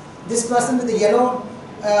 This person with the yellow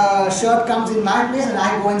shirt comes in my place and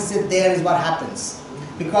I go and sit there, is what happens,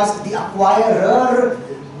 because the acquirer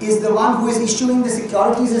is the one who is issuing the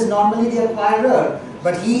securities, is normally the acquirer,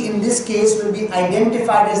 but he in this case will be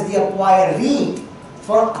identified as the acquiree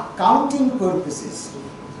for accounting purposes,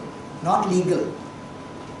 not legal.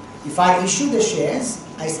 If I issue the shares,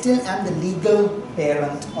 I still am the legal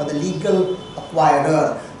parent or the legal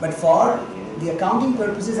acquirer, but for the accounting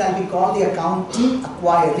purposes I'll be called the accounting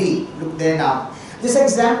acquiree. Look there now. This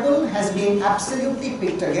example has been absolutely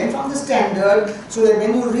picked again from the standard, so that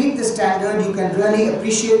when you read the standard you can really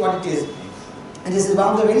appreciate what it is. And this is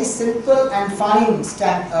one of the very simple and fine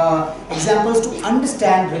examples to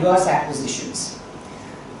understand reverse acquisitions.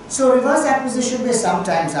 So reverse acquisition may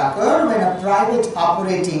sometimes occur when a private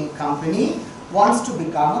operating company wants to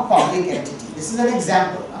become a public entity. This is an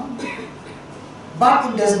example.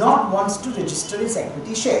 But it does not want to register its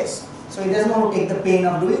equity shares. So it doesn't want to take the pain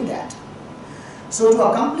of doing that. So to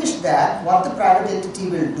accomplish that, what the private entity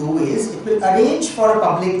will do is, it will arrange for a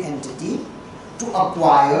public entity to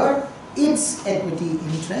acquire its equity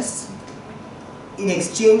interests in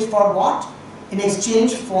exchange for what? In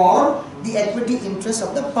exchange for the equity interest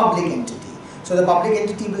of the public entity. So the public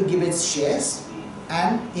entity will give its shares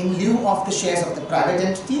and in lieu of the shares of the private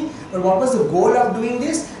entity. But what was the goal of doing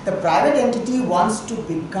this? The private entity wants to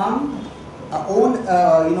become own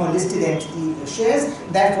listed entity shares,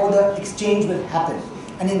 therefore the exchange will happen.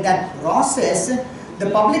 And in that process, the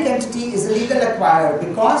public entity is a legal acquirer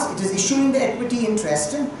because it is issuing the equity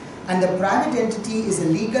interest, and the private entity is a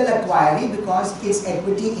legal acquiree because its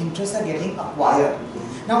equity interests are getting acquired.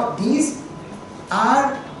 Now these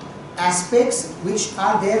are aspects which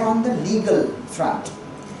are there on the legal front.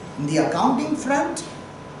 In the accounting front,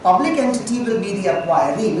 public entity will be the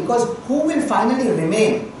acquiree because who will finally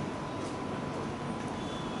remain?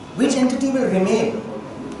 Which entity will remain?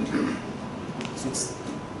 So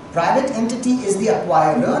private entity is the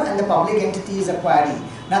acquirer and the public entity is acquiree.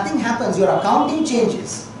 Nothing happens, your accounting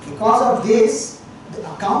changes. Because of this, the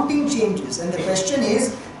accounting changes, and the question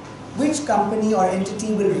is, which company or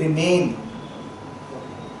entity will remain?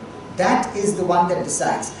 That is the one that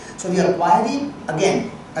decides. So the acquiree,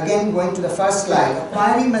 again going to the first slide,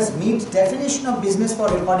 acquiree must meet definition of business for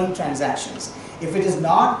recording transactions. If it is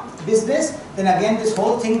not business, then again this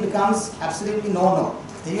whole thing becomes absolutely no-no.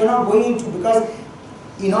 Then you're not going into, because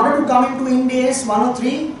in order to come into IND-AS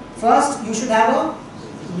 103, first you should have a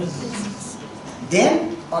business.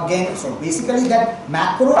 Then again, so basically that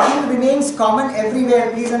macro thing remains common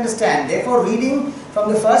everywhere, please understand. Therefore reading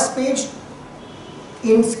from the first page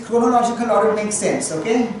in chronological order makes sense,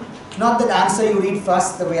 okay? Not that answer you read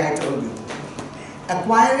first the way I told you.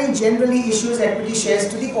 Acquirer generally issues equity shares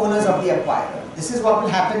to the owners of the acquirer. This is what will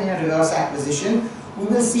happen in a reverse acquisition. We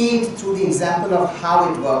will see it through the example of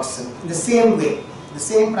how it works in the same way, the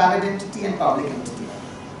same private entity and public entity.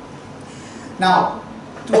 Now,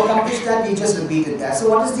 to accomplish that, we just repeated that. So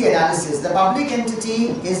what is the analysis? The public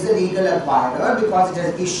entity is the legal acquirer because it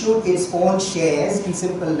has issued its own shares in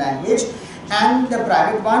simple language, and the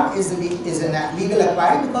private one is a legal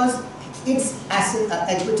acquirer because its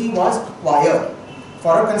equity was acquired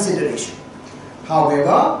for a consideration.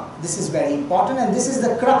 However, this is very important and this is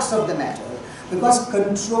the crux of the matter, because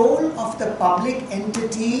control of the public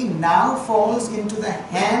entity now falls into the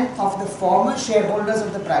hand of the former shareholders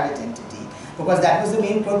of the private entity, because that was the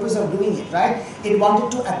main purpose of doing it, right? It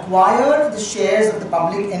wanted to acquire the shares of the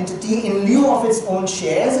public entity in lieu of its own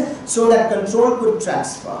shares so that control could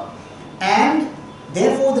transfer. And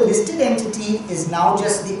therefore the listed entity is now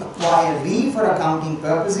just the acquiree for accounting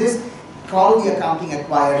purposes, called the accounting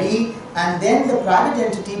acquiree, and then the private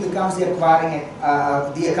entity becomes the accounting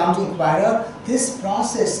acquirer. This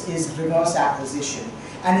process is reverse acquisition.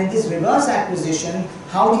 And in this reverse acquisition,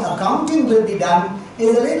 how the accounting will be done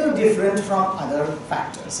is a little different from other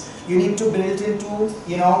factors. You need to build into,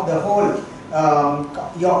 the whole,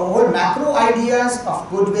 your whole macro ideas of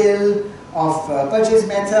goodwill, of purchase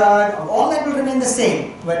method, of all that will remain the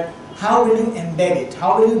same. But how will you embed it?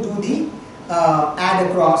 How will you do the add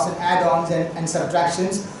across and add-ons and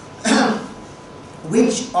subtractions?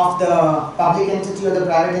 Which of the public entity or the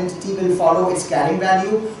private entity will follow its carrying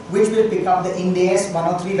value? Which will pick up the IND-AS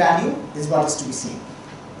 103 value? Is what is to be seen.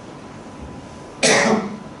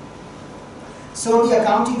 So the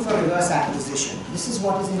accounting for reverse acquisition. This is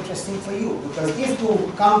what is interesting for you, because if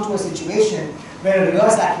you come to a situation where a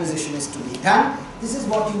reverse acquisition is to be done, this is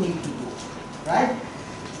what you need to do, right?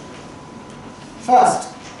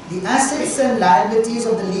 First, the assets and liabilities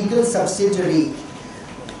of the legal subsidiary,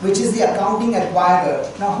 which is the accounting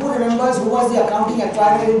acquirer. Now, who remembers who was the accounting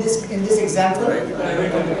acquirer in this example?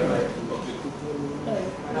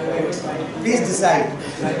 Please decide.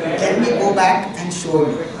 Let me go back and show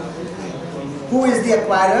you. Who is the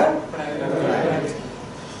acquirer?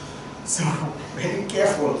 So, very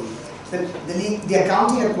careful. The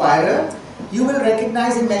accounting acquirer, you will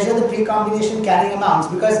recognize and measure the pre-combination carrying amounts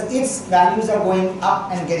because its values are going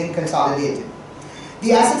up and getting consolidated.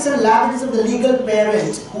 The assets and liabilities of the legal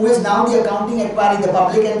parent, who is now the accounting acquiring the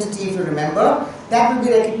public entity, if you remember, that will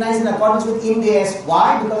be recognized in accordance with IND-AS.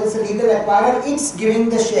 Why? Because it's a legal acquirer, it's giving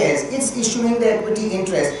the shares, it's issuing the equity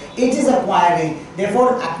interest, it is acquiring.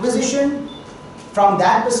 Therefore, acquisition, from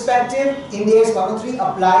that perspective, IND-AS 103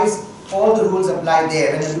 applies, all the rules apply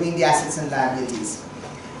there when you're doing the assets and liabilities.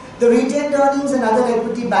 The retained earnings and other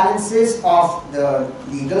equity balances of the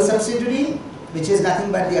legal subsidiary, which is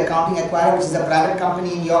nothing but the accounting acquirer, which is a private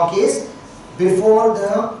company in your case, before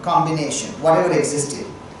the combination, whatever existed.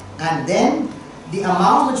 And then the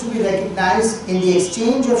amount which will be recognized in the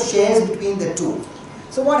exchange of shares between the two.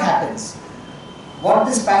 So what happens? What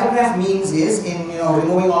this paragraph means is, in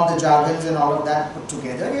removing all the jargons and all of that put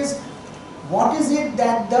together, is what is it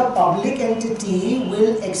that the public entity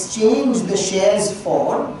will exchange the shares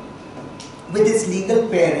for with its legal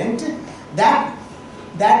parent, that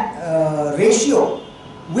ratio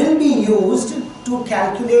will be used to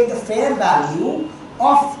calculate the fair value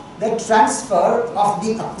of the transfer of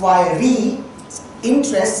the acquiree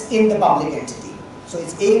interest in the public entity. So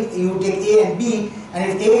it's A, you take A and B,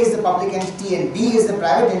 and if A is the public entity and B is the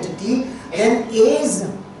private entity, then A's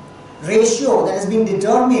ratio that has been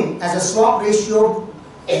determined as a swap ratio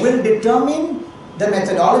will determine the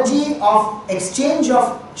methodology of exchange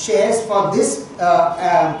of shares for this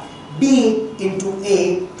B into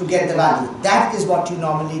A to get the value. That is what you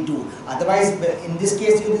normally do. Otherwise, in this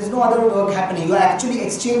case, there is no other work happening. You are actually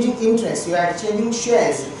exchanging interest, you are exchanging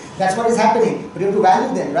shares. That's what is happening. But you have to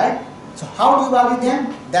value them, right? So how do you value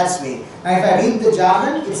them? That's way. Now if I read the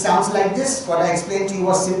jargon, it sounds like this. What I explained to you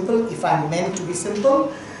was simple if I meant to be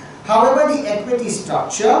simple. However, the equity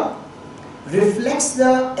structure reflects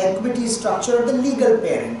the equity structure of the legal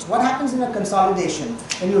parent. What happens in a consolidation?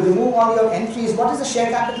 When you remove all your entries, what is the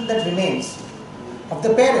share capital that remains? Of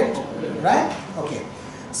the parent, right? Okay.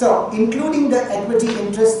 So, including the equity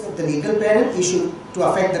interest of the legal parent issued to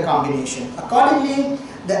affect the combination. Accordingly,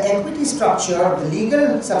 the equity structure of the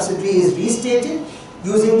legal subsidiary is restated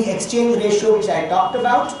using the exchange ratio which I talked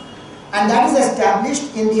about, and that is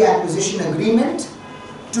established in the acquisition agreement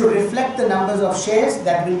to reflect the numbers of shares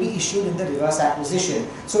that will be issued in the reverse acquisition.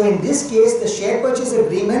 So in this case, the share purchase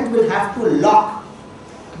agreement will have to lock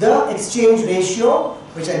the exchange ratio,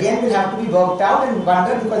 which again will have to be worked out and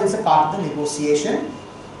wondered because it's a part of the negotiation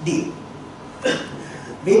deal.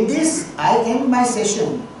 With this, I end my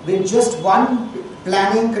session with just one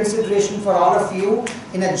planning consideration for all of you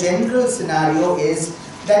in a general scenario is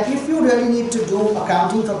that if you really need to do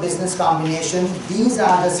accounting for business combination, these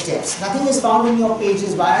are the steps. Nothing is found in your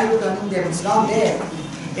pages. Why are you turning them? It's not there.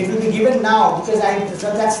 It will be given now because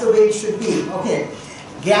so that's the way it should be. Okay.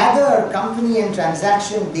 Gather company and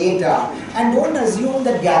transaction data, and don't assume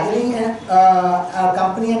that gathering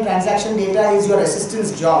company and transaction data is your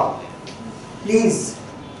assistant's job. Please.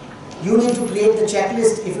 You need to create the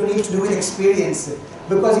checklist if you need to do with experience,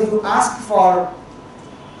 because if you ask for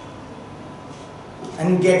and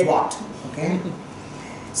you get what, okay?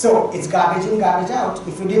 So it's garbage in, garbage out.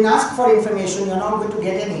 If you didn't ask for information, you're not going to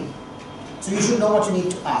get any. So you should know what you need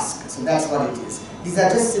to ask. So that's what it is. These are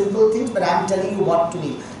just simple things, but I'm telling you what to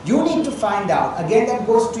need. You need to find out. Again, that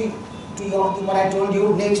goes to what I told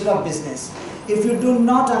you, nature of business. If you do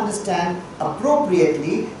not understand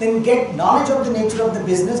appropriately, then get knowledge of the nature of the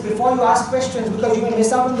business before you ask questions, because you may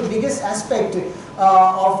miss out on the biggest aspect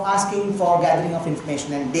of asking for gathering of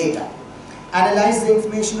information and data. Analyze the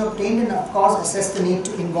information obtained and of course assess the need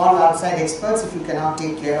to involve outside experts if you cannot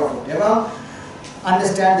take care of whatever.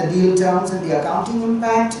 Understand the deal terms and the accounting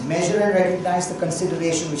impact. Measure and recognize the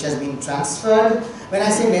consideration which has been transferred. When I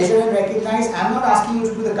say measure and recognize, I am not asking you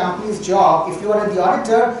to do the company's job. If you are the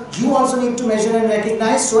auditor, you also need to measure and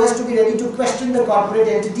recognize so as to be ready to question the corporate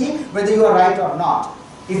entity whether you are right or not.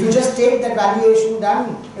 If you just take that valuation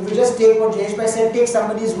done, if you just take what Jayesh Bhai said, take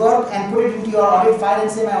somebody's work and put it into your audit file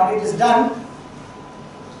and say my audit is done,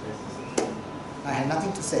 I had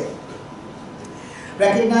nothing to say.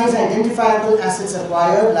 Recognize identifiable assets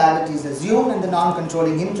acquired, liabilities assumed, and the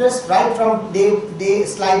non-controlling interest. Right from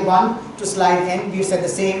slide 1 to slide n, we said the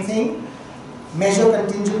same thing. Measure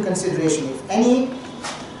contingent consideration, if any.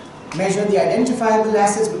 Measure the identifiable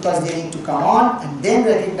assets because they need to come on, and then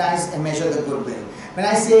recognize and measure the goodwill. When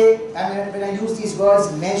I say, when I use these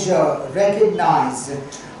words, measure, recognize,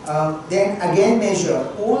 then again measure,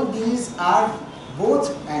 all these are both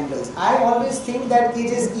angles. I always think that it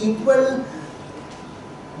is equal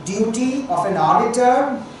duty of an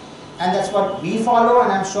auditor, and that's what we follow,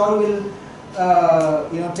 and I'm sure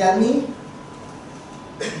you will tell me.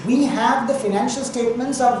 We have the financial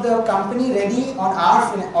statements of the company ready on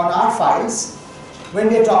our files when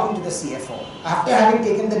we are talking to the CFO. After having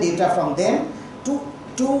taken the data from them,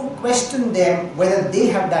 to question them whether they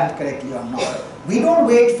have done it correctly or not. We don't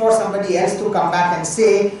wait for somebody else to come back and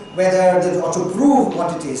say whether or to prove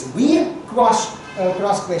what it is. We cross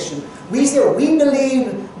question. We say we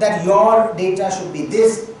believe that your data should be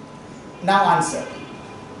this. Now answer.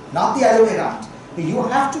 Not the other way around. You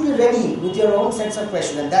have to be ready with your own sets of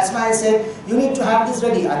questions, and that's why I said you need to have this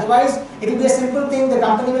ready. Otherwise, it will be a simple thing. The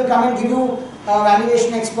company will come and give you a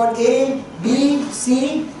valuation expert A, B,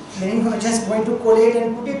 C. Then you are just going to collate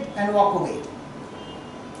and put it and walk away.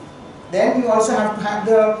 Then you also have to have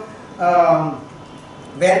the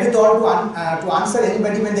wherewithal to answer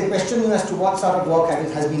anybody when they question you as to what sort of work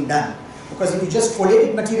has been done. Because if you just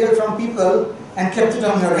collated material from people and kept it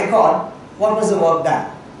on your record, what was the work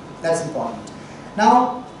done? That's important.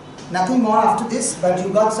 Now, nothing more after this, but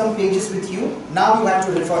you got some pages with you. Now you have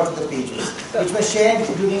to refer to the pages, which were shared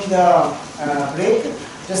during the break.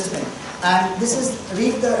 Just a minute. And this is,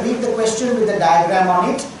 read the question with the diagram on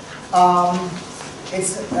it.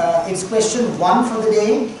 It's question 1 for the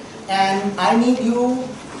day, and I need you,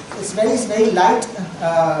 it's very light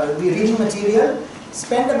reading material.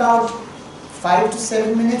 Spend about 5 to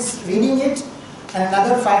 7 minutes reading it, and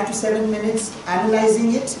another 5 to 7 minutes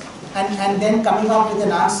analyzing it, and then coming up with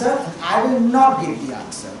an answer. I will not give the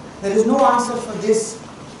answer. There is no answer for this.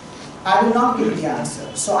 I will not give the answer.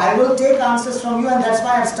 So I will take answers from you, and that's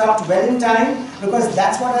why I've stopped well in time, because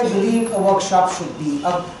that's what I believe a workshop should be,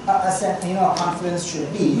 a conference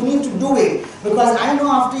should be. You need to do it, because I know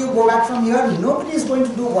after you go back from here, nobody is going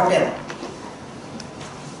to do whatever.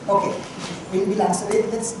 Okay, we'll answer it.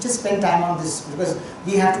 Let's just spend time on this, because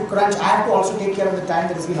we have to crunch. I have to also take care of the time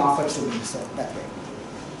that has been offered to me, so that way.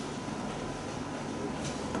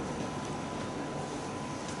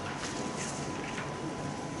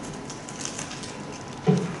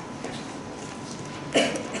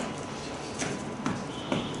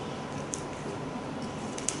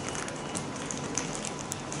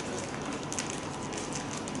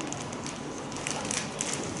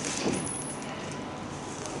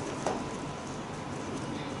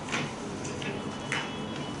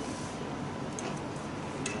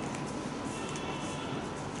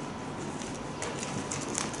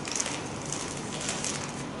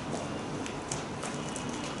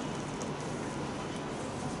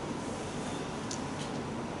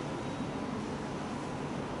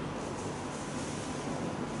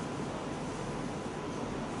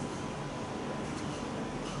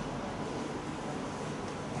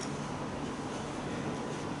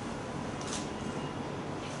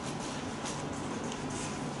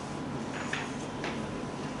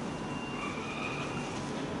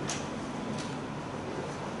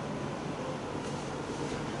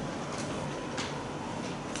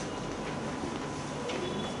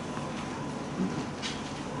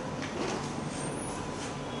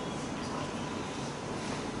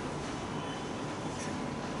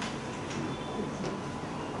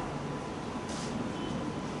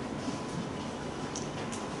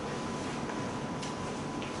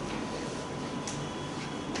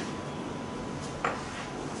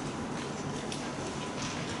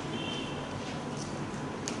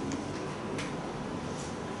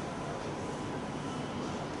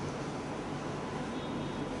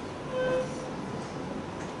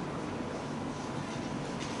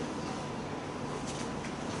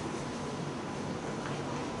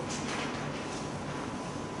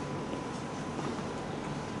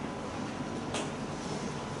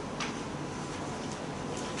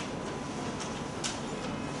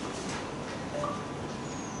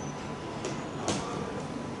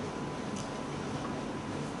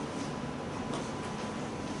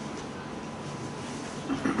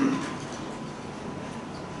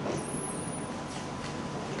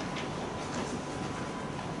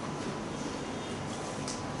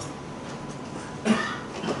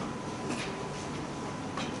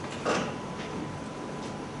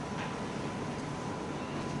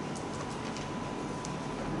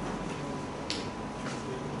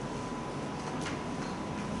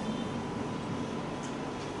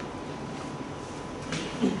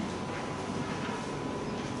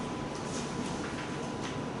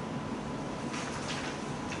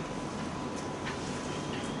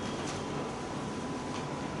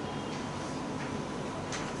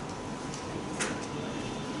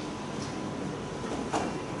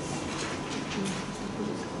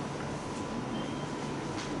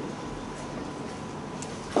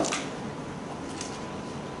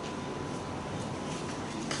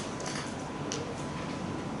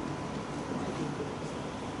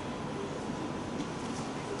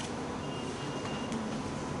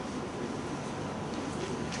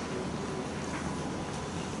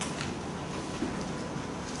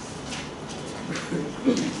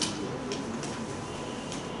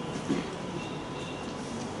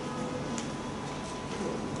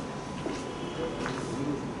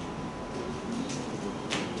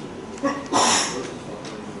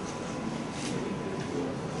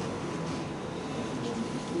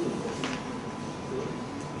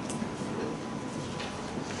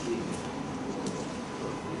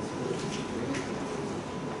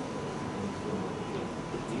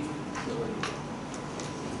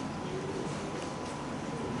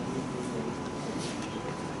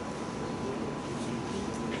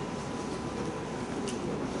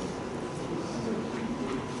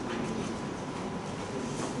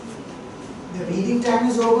 The reading time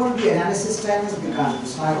is over, the analysis time has begun.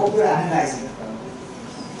 So I hope you're analyzing.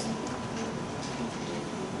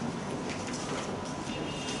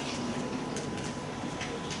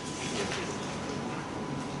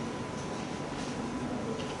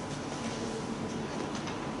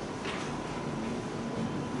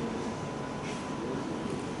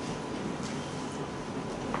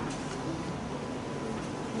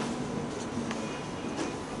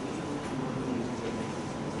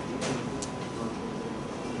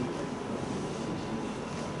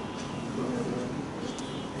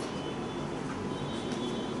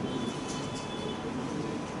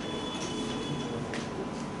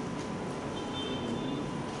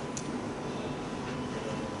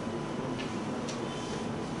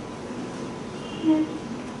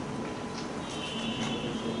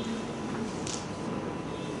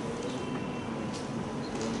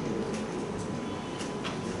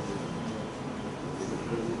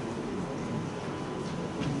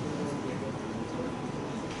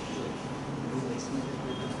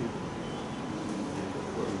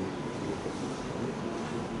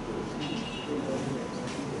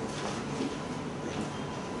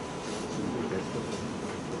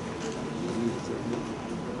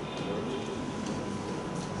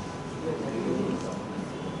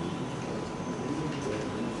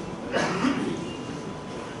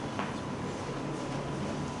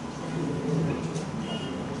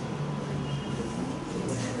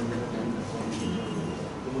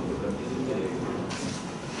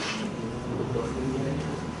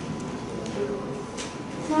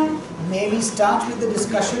 may we start with the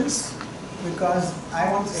discussions, because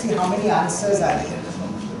I want to see how many answers are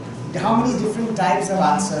there, how many different types of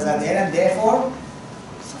answers are there, and therefore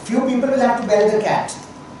few people will have to bell the cat.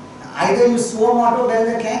 Either you suo moto bell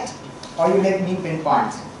the cat, or you let me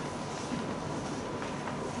pinpoint.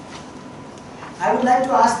 I would like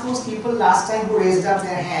to ask those people last time who raised up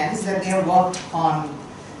their hands that they have worked on,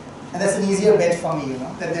 and that's an easier bet for me,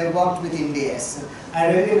 that they have worked with IND-AS. I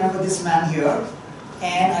really remember this man here,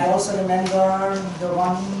 and I also remember the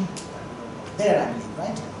one there, I believe,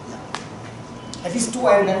 right? Yeah. At least two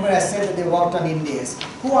I remember I said that they worked on IND-AS.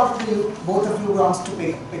 Who out of you, both of you, wants to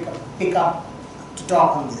pick up to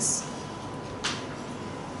talk on this?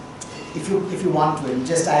 If you want to, and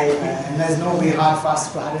there's no way hard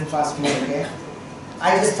and fast rule, okay?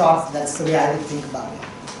 I just thought that's the way I would think about it.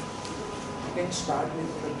 You can start with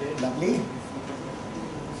the date. Lovely.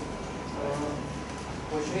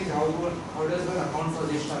 Question is how does one account for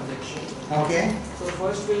this transaction? Okay. So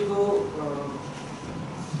first we'll go.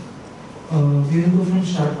 We will go from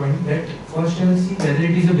start point that first I will see whether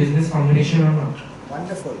it is a business combination or not.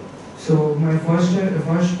 Wonderful. So my first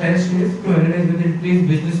test is to analyze whether it is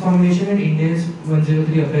business combination and IND-AS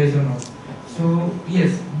 103 applies or not. So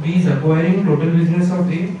yes, B is acquiring total business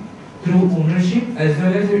of A through ownership as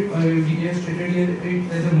well as we have stated here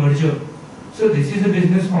it as a merger. So this is a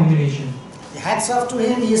business combination. Hats off to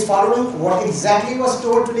him. He is following what exactly was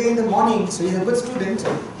told today in the morning. So he's a good student.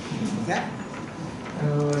 Yeah.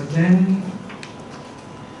 Then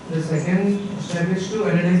the second step is to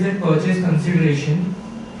analyze the purchase consideration.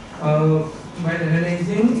 While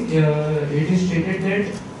analyzing, it is stated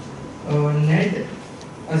that net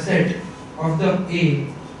asset of the A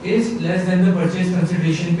is less than the purchase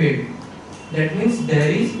consideration paid. That means there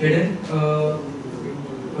is hidden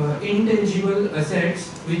intangible assets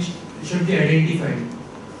which should be identified.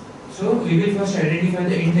 So we will first identify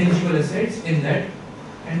the intangible assets in that,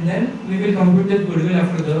 and then we will compute the goodwill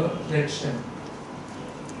after the next step.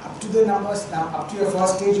 Up to the numbers, now up to your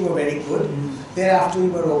first stage you were very good. Thereafter you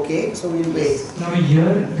were okay, so we'll wait. Now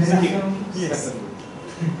here there is some. Yes.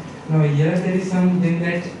 Now here there is something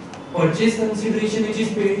that purchase consideration which is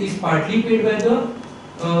paid is partly paid by the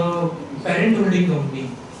parent holding company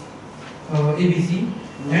ABC,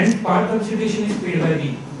 and part consideration is paid by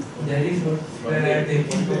B. That is what I am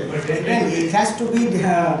thinking to protect. It has to be.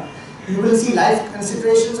 You will see life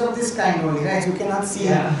considerations of this kind only, right? You cannot see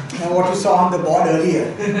what you saw on the board earlier.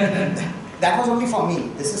 That was only for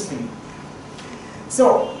me. This is for me.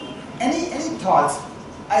 So, any thoughts?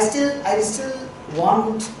 I still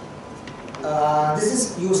want. This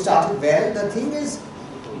is, you started well. The thing is,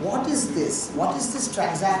 what is this? What is this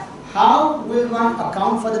transaction? How will one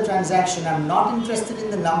account for the transaction? I'm not interested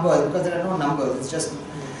in the numbers because there are no numbers. It's just,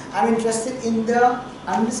 I'm interested in the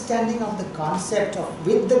understanding of the concept of,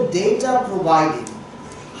 with the data provided,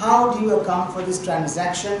 how do you account for this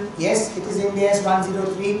transaction? Yes, it is IND-AS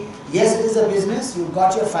 103. Yes, it is a business. You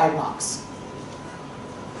got your 5 marks.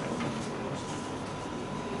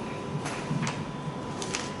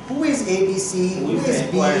 Who is ABC? Who is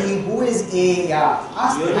B? Who is A? Yeah.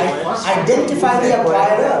 Identify the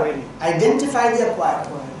acquirer. Identify the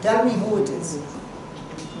acquirer. Tell me who it is.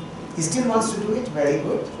 He still wants to do it. Very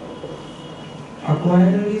good.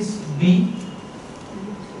 Acquirer is B.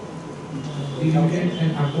 Limited,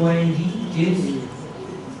 and acquiree is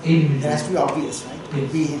A limited. It has to be obvious, right?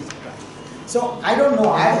 Yes. B. Right. So I don't know.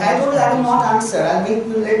 I will not answer.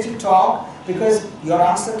 We'll let you talk, because your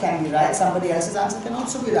answer can be right. Somebody else's answer can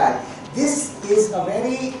also be right. This is a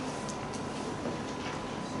very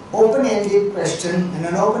open-ended question and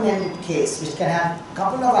an open-ended case which can have a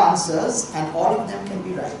couple of answers and all of them can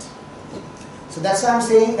be right. So that's why I'm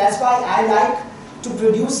saying, that's why I like to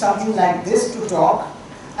produce something like this to talk.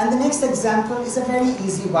 And the next example is a very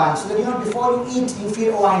easy one, so that before you eat you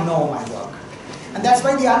feel, oh, I know my work. And that's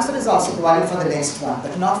why the answer is also provided for the next one,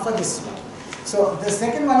 but not for this one. So the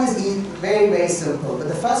second one is very, very simple, but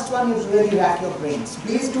the first one is really rack your brains.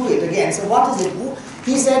 Please do it again. So what is it?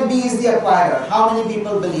 He said B is the acquirer. How many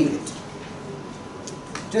people believe it?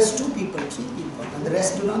 Just 2 people, 3 people, and the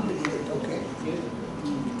rest do not believe it. Okay.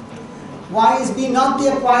 Why is B not the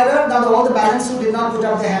acquirer? Now all the balance who did not put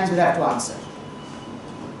up their hands will have to answer.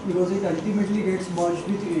 Because it ultimately gets merged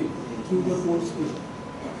with A through the force A.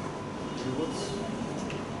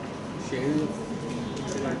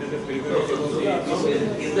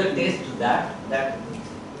 Is the test that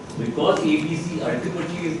because ABC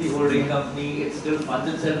ultimately is the holding company, it still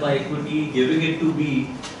funds itself by equity, giving it to B,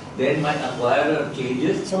 then my acquirer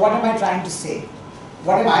changes? So what am I trying to say?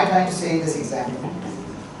 What am I trying to say in this example?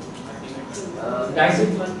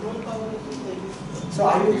 Dyson. So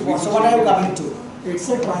what are you coming to? It's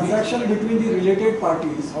a transaction between the related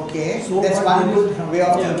parties. Okay, So that's but one there is- good way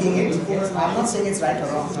of thinking it. Yes, I'm not saying it's right or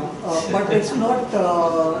wrong. No. But it's not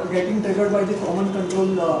getting triggered by the common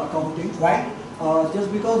control accounting. Why?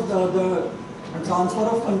 Just because the transfer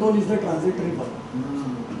of control is the transitory one.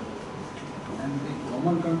 And the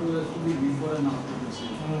common control has to be before and after the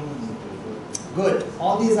same. Good.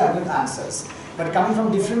 All these are good answers. But coming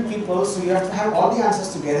from different people, so you have to have all the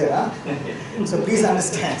answers together. Huh? So please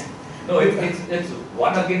understand. No, it's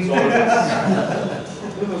one against all of us.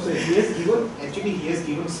 No, so he has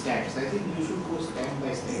given stats. I think you should go step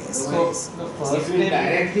by step. Yes. Otherwise, The if first you step,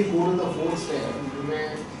 directly go to the fourth step, you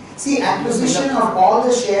may. See, acquisition of all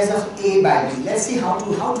the shares of A by B. Let's see how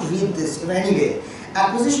to read this. Anyway,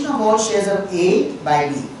 acquisition of all shares of A by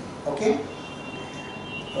B. Okay.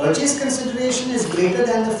 Purchase consideration is greater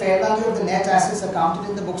than the fair value of the net assets accounted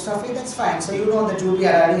in the books of A. That's fine. So you know that you will be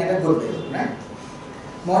arriving at a goodwill, right?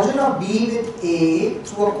 Merger of B with A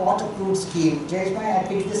through a court-approved scheme. Jayeshbhai, I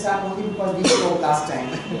picked this up only because we spoke last time.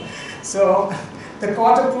 So the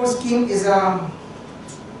court-approved scheme is a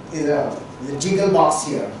jiggle box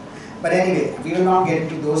here. But anyway, we will not get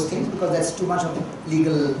into those things because that's too much of a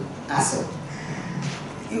legal asset.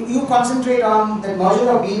 You concentrate on the merger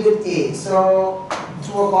of B with A. So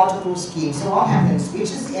through a court-approved scheme. So what happens? Which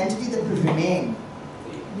is the entity that will remain?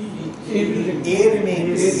 A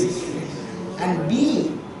remains. And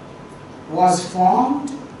B was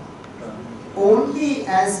formed only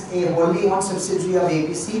as a wholly owned subsidiary of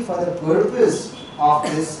ABC for the purpose of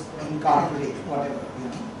this incorporate, whatever, you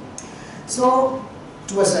know. So,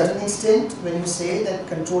 to a certain extent, when you say that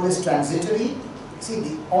control is transitory,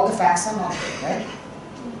 see, all the facts are not there, right?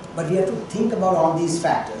 But we have to think about all these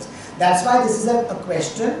factors. That's why this is a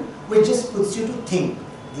question which just puts you to think.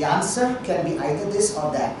 The answer can be either this or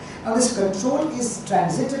that. Now this control is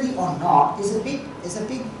transitory or not is a big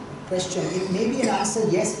question. It may be an answer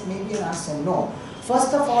yes, it may be an answer no.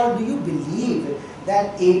 First of all, do you believe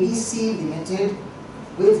that ABC Limited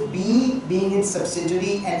with B being its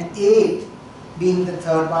subsidiary and A being the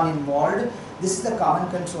third one involved, this is the common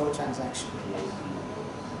control transaction?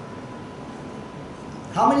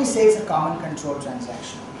 How many say it's a common control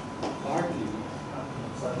transaction? Partly.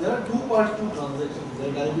 There are two parts to transactions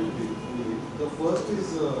that I will believe. The first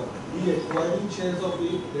is we acquiring shares of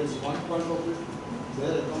it, that's one part of it.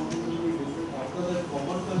 Their accounting will be different. After that,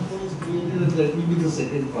 common control is created and that will be the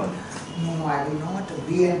second part. No, I will not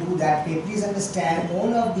agree and do that. Please understand,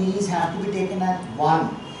 all of these have to be taken at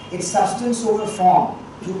one. It's substance over form.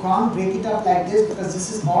 You can't break it up like this because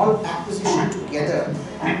this is all acquisition together.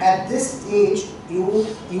 At this stage, you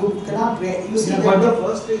cannot break. You see, But the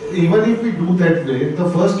first stage, even if we do that way, the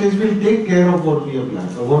first stage will take care of what we have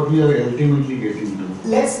planned, or what we are ultimately getting to.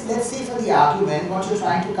 Let's say for the argument, what you're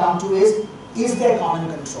trying to come to is there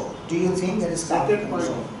common control? Do you think there is common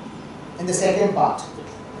control? In the second part.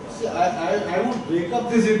 See, I would break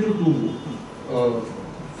up this into two.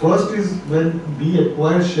 First is when B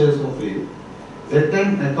acquires shares of A, that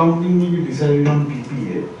time accounting will be decided on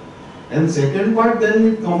PPA. And second part, then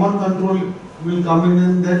with common control will come in,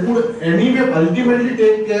 and that would anyway ultimately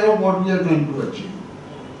take care of what we are trying to achieve.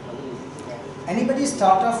 Anybody's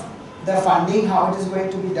thought of the funding, how it is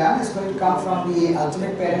going to be done? It's going to come from the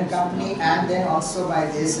ultimate parent company and then also by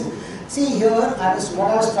this. See here, what I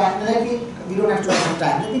was trying, we don't have too much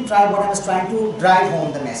time. Let me try what I was trying to drive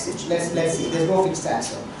home the message. Let's see, there's no fixed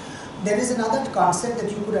answer. There is another concept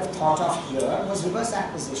that you could have thought of here was reverse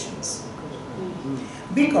acquisitions.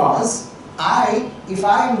 Because if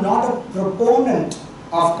I am not a proponent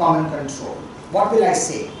of common control, what will I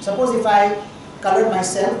say? Suppose if I color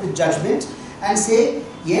myself with judgment and say,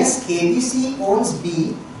 yes, ABC owns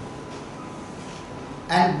B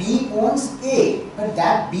and B owns A, but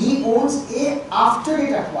that B owns A after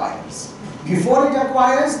it acquires. Before it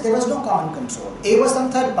acquires, there was no common control. A was some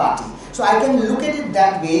third party. So I can look at it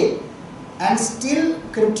that way and still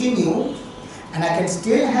continue, and I can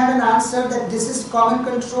still have an answer that this is common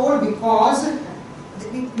control because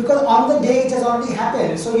on the day it has already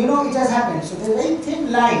happened. So you know it has happened. So there's a very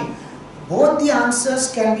thin line. Both the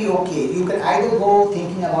answers can be okay. You can either go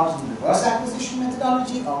thinking about reverse acquisition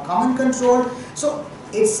methodology or common control. So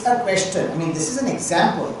it's a question. I mean, this is an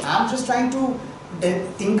example. I'm just trying to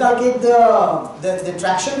inculcate the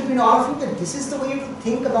traction between all of you, that this is the way to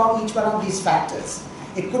think about each one of these factors.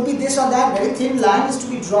 It could be this or that, very thin line is to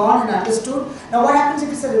be drawn and understood. Now what happens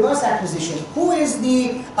if it's a reverse acquisition? Who is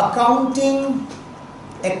the accounting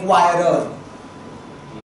acquirer?